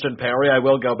you mentioned, Perry, I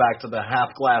will go back to the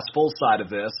half glass full side of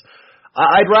this.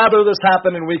 I'd rather this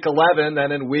happen in week 11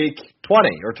 than in week 20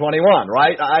 or 21,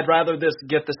 right? I'd rather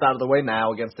get this out of the way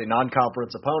now against a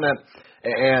non-conference opponent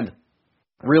and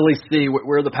really see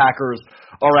where the Packers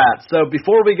are at. So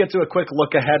before we get to a quick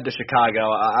look ahead to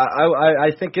Chicago,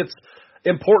 I think it's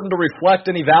important to reflect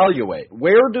and evaluate.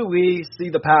 Where do we see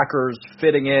the Packers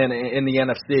fitting in the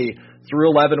NFC through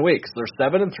 11 weeks? They're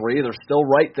 7-3. They're still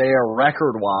right there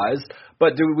record-wise.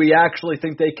 But do we actually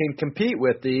think they can compete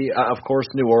with of course,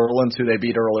 New Orleans, who they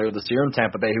beat earlier this year, and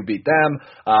Tampa Bay, who beat them,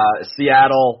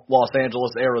 Seattle, Los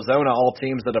Angeles, Arizona, all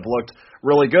teams that have looked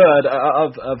really good.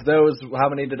 Of those, how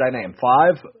many did I name?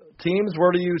 5 teams,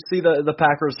 where do you see the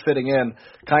Packers fitting in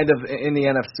kind of in the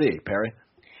NFC, Perry?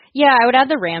 Yeah, I would add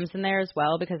the Rams in there as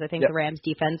well because I think the Rams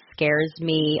defense scares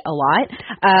me a lot.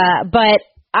 But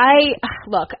I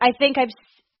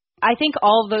think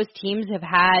all of those teams have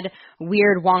had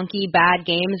weird, wonky, bad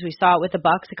games. We saw it with the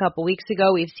Bucs a couple weeks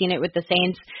ago. We've seen it with the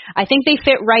Saints. I think they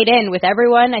fit right in with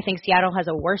everyone. I think Seattle has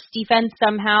a worse defense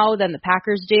somehow than the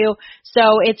Packers do. So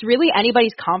it's really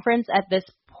anybody's conference at this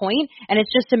point, and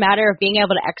it's just a matter of being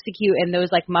able to execute in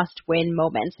those like must-win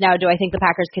moments. Now, do I think the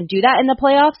Packers can do that in the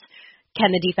playoffs?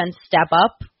 Can the defense step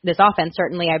up? This offense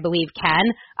certainly, I believe,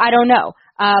 can. I don't know.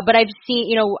 But I've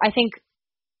seen, I think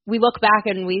we look back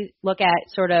and we look at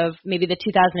sort of maybe the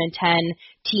 2010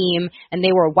 team, and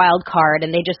they were a wild card,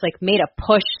 and they just like made a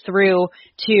push through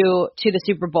to the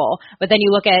Super Bowl. But then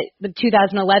you look at the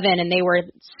 2011, and they were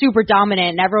super dominant,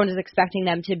 and everyone is expecting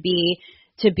them to be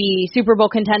Super Bowl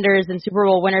contenders and Super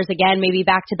Bowl winners again, maybe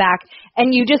back to back.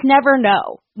 And you just never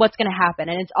know what's going to happen.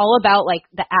 And it's all about like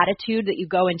the attitude that you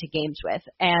go into games with.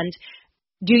 And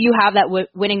do you have that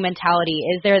winning mentality?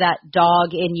 Is there that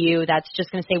dog in you that's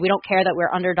just going to say, we don't care that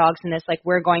we're underdogs in this, like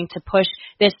we're going to push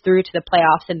this through to the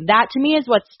playoffs? And that to me is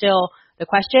what's still the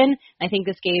question. I think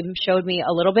this game showed me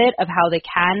a little bit of how they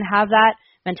can have that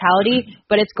mentality,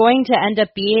 but it's going to end up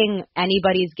being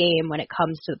anybody's game when it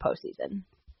comes to the postseason.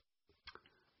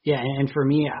 Yeah, and for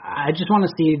me, I just want to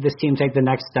see this team take the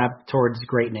next step towards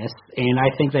greatness, and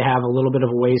I think they have a little bit of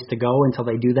a ways to go until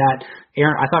they do that.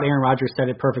 I thought Aaron Rodgers said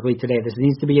it perfectly today. This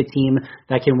needs to be a team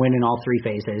that can win in all three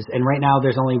phases, and right now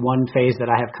there's only one phase that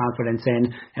I have confidence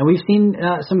in, and we've seen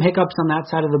some hiccups on that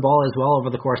side of the ball as well over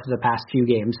the course of the past few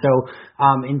games. So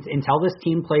until this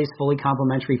team plays fully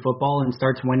complementary football and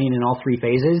starts winning in all three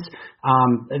phases,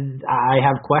 I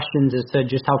have questions as to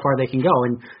just how far they can go.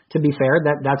 And to be fair,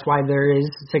 that's why there is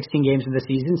 16 games of the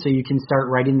season, so you can start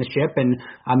righting the ship and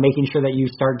making sure that you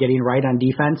start getting right on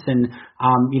defense and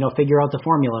figure out the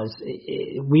formulas.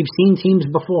 We've seen teams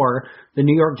before. The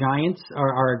New York Giants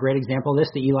are a great example of this,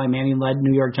 the Eli Manning-led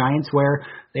New York Giants, where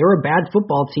they were a bad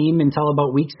football team until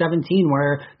about week 17,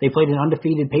 where they played an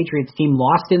undefeated Patriots team,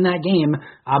 lost in that game,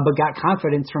 but got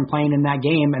confidence from playing in that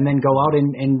game, and then go out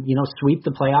and sweep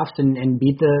the playoffs and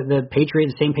beat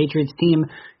the same Patriots team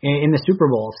in the Super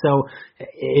Bowl. So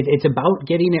it's about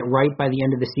getting it right by the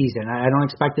end of the season. I don't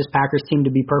expect this Packers team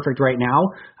to be perfect right now,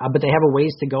 but they have a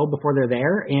ways to go before they're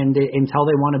there. And until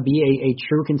they want to be a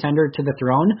true contender to the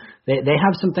throne, they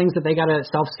have some things that they got to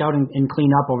self-scout and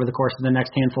clean up over the course of the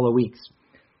next handful of weeks.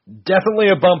 Definitely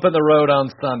a bump in the road on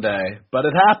Sunday, but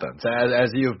it happens, as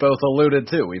you've both alluded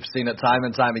to. We've seen it time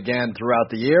and time again throughout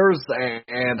the years,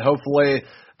 and hopefully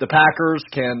the Packers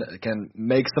can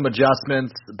make some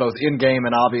adjustments, both in-game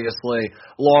and obviously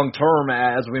long-term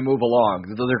as we move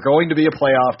along. They're going to be a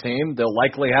playoff team. They'll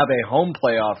likely have a home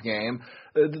playoff game.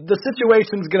 The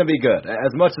situation's going to be good.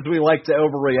 As much as we like to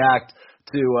overreact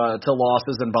to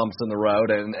losses and bumps in the road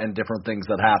and different things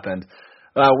that happened,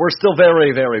 we're still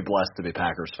very, very blessed to be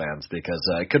Packers fans because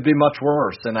it could be much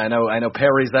worse. And I know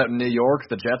Perry's out in New York.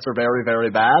 The Jets are very, very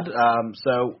bad.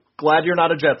 So glad you're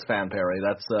not a Jets fan, Perry.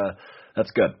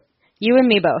 That's good. You and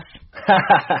me both.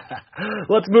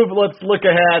 Let's look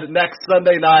ahead. Next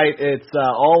Sunday night, it's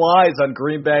all eyes on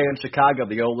Green Bay and Chicago,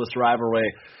 the oldest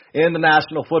rivalry in the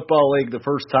National Football League. The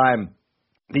first time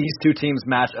these two teams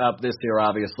match up this year,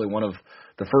 obviously one of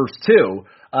the first two.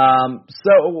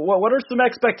 So what are some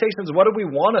expectations? What do we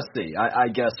want to see? I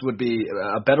guess would be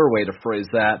a better way to phrase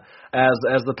that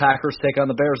as the Packers take on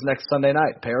the Bears next Sunday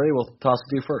night. Perry, we'll toss it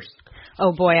to you first.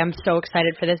 Oh, boy, I'm so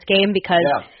excited for this game because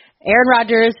Aaron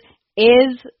Rodgers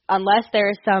is, unless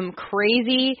there's some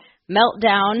crazy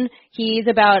meltdown, he's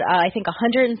about, I think,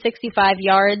 165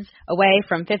 yards away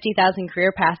from 50,000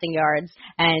 career passing yards.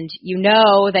 And you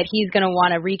know that he's going to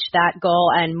want to reach that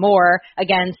goal and more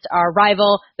against our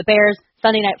rival, the Bears,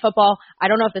 Sunday Night Football. I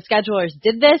don't know if the schedulers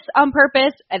did this on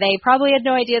purpose. They probably had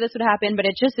no idea this would happen, but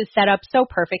it just is set up so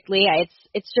perfectly.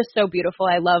 It's just so beautiful.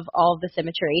 I love all of the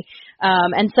symmetry.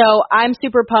 And so I'm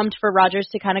super pumped for Rodgers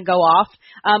to kind of go off.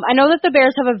 I know that the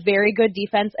Bears have a very good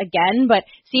defense again, but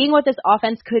seeing what this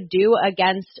offense could do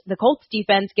against the Colts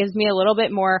defense gives me a little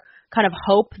bit more kind of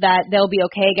hope that they'll be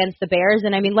okay against the Bears.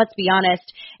 And I mean, let's be honest,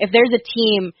 if there's a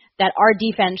team that our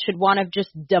defense should want to just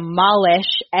demolish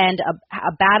and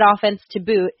a bad offense to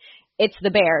boot, it's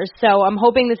the Bears. So I'm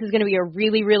hoping this is going to be a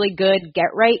really, really good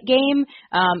get-right game.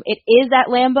 It is at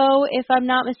Lambeau, if I'm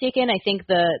not mistaken. I think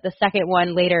the second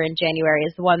one later in January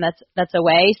is the one that's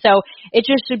away. So it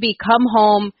just should be come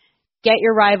home, get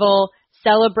your rival,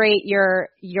 celebrate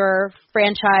your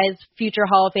franchise future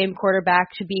Hall of Fame quarterback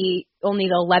to be only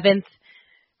the 11th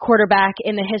quarterback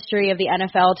in the history of the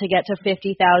NFL to get to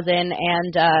 50,000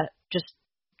 and just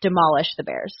demolish the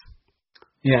Bears.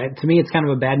 Yeah, to me, it's kind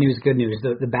of a bad news, good news.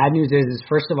 The bad news is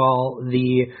first of all,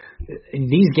 these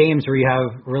games where you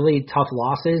have really tough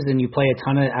losses and you play a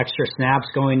ton of extra snaps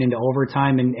going into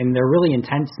overtime, and they're really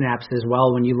intense snaps as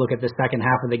well when you look at the second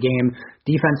half of the game.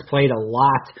 Defense played a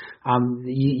lot.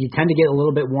 You tend to get a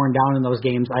little bit worn down in those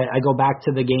games. I go back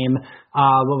to the game,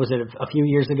 what was it, a few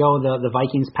years ago, the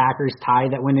Vikings-Packers tie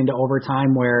that went into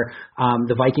overtime where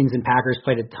the Vikings and Packers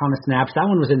played a ton of snaps. That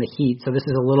one was in the heat, so this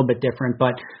is a little bit different,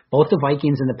 but both the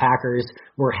Vikings and the Packers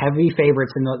were heavy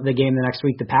favorites in the game the next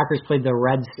week. The Packers played the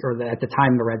Reds, or at the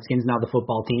time the Redskins, now the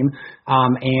football team,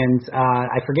 and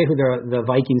I forget who the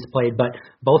Vikings played, but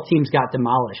both teams got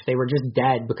demolished. They were just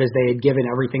dead because they had given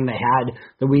everything they had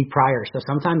the week prior. So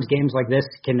sometimes games like this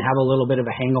can have a little bit of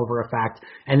a hangover effect,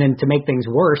 and then to make things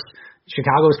worse,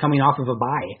 Chicago is coming off of a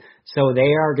bye, so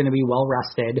they are going to be well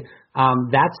rested.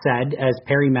 That said, as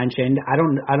Perry mentioned, I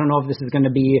don't know if this is going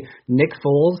to be Nick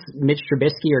Foles, Mitch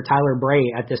Trubisky, or Tyler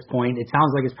Bray at this point. It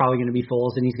sounds like it's probably going to be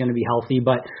Foles, and he's going to be healthy.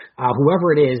 But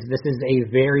whoever it is, this is a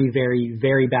very, very,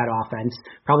 very bad offense.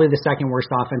 Probably the second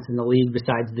worst offense in the league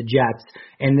besides the Jets.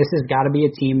 And this has got to be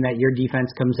a team that your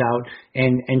defense comes out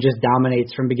and just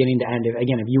dominates from beginning to end.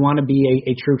 Again, if you want to be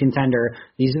a true contender,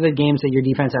 these are the games that your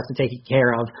defense has to take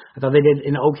care of. I thought they did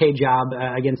an okay job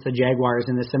against the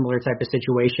Jaguars in a similar type of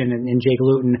situation. And Jake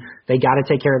Luton, they got to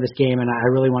take care of this game, and I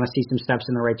really want to see some steps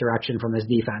in the right direction from this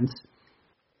defense.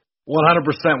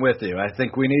 100% with you. I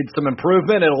think we need some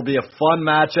improvement. It'll be a fun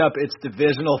matchup. It's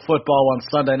divisional football on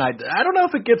Sunday night. I don't know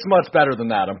if it gets much better than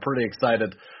that. I'm pretty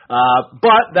excited.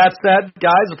 But that said,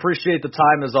 guys, appreciate the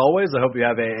time as always. I hope you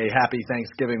have a happy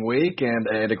Thanksgiving week and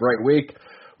a great week.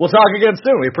 We'll talk again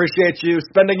soon. We appreciate you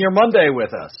spending your Monday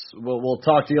with us. We'll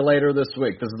talk to you later this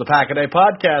week. This is the Pack-A-Day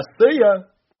Podcast. See ya.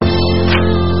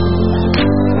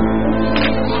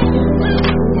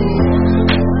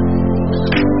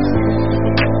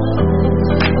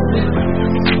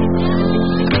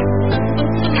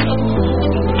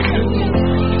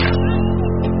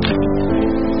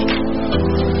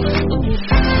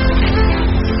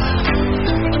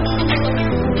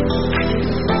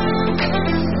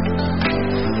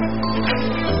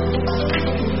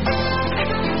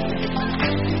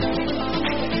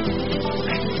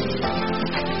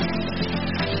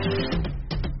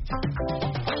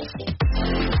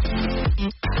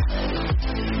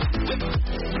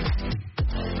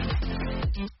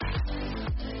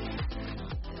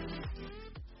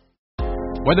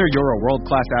 Whether you're a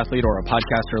world-class athlete or a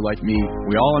podcaster like me,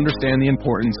 we all understand the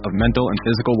importance of mental and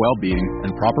physical well-being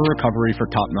and proper recovery for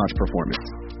top-notch performance.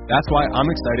 That's why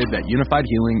I'm excited that Unified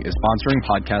Healing is sponsoring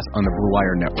podcasts on the Blue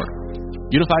Wire Network.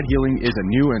 Unified Healing is a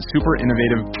new and super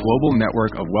innovative global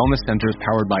network of wellness centers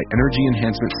powered by Energy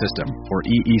Enhancement System, or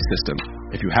EE System.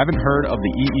 If you haven't heard of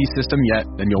the EE System yet,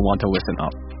 then you'll want to listen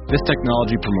up. This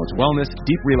technology promotes wellness,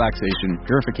 deep relaxation,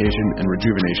 purification, and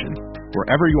rejuvenation.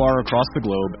 Wherever you are across the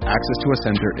globe, access to a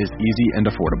center is easy and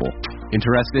affordable.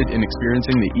 Interested in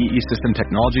experiencing the EE System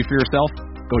technology for yourself?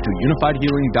 Go to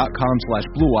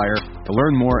unifiedhealing.com/bluewire to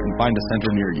learn more and find a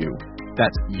center near you.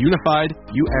 That's unified,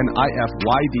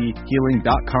 UNIFYD,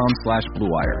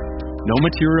 healing.com/bluewire. No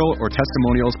material or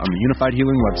testimonials on the Unified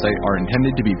Healing website are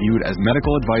intended to be viewed as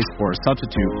medical advice or a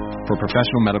substitute for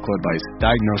professional medical advice,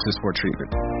 diagnosis, or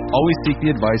treatment. Always seek the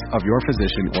advice of your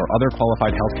physician or other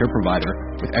qualified healthcare provider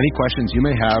with any questions you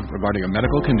may have regarding a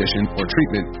medical condition or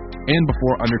treatment and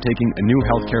before undertaking a new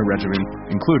healthcare regimen,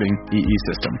 including EE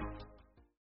System.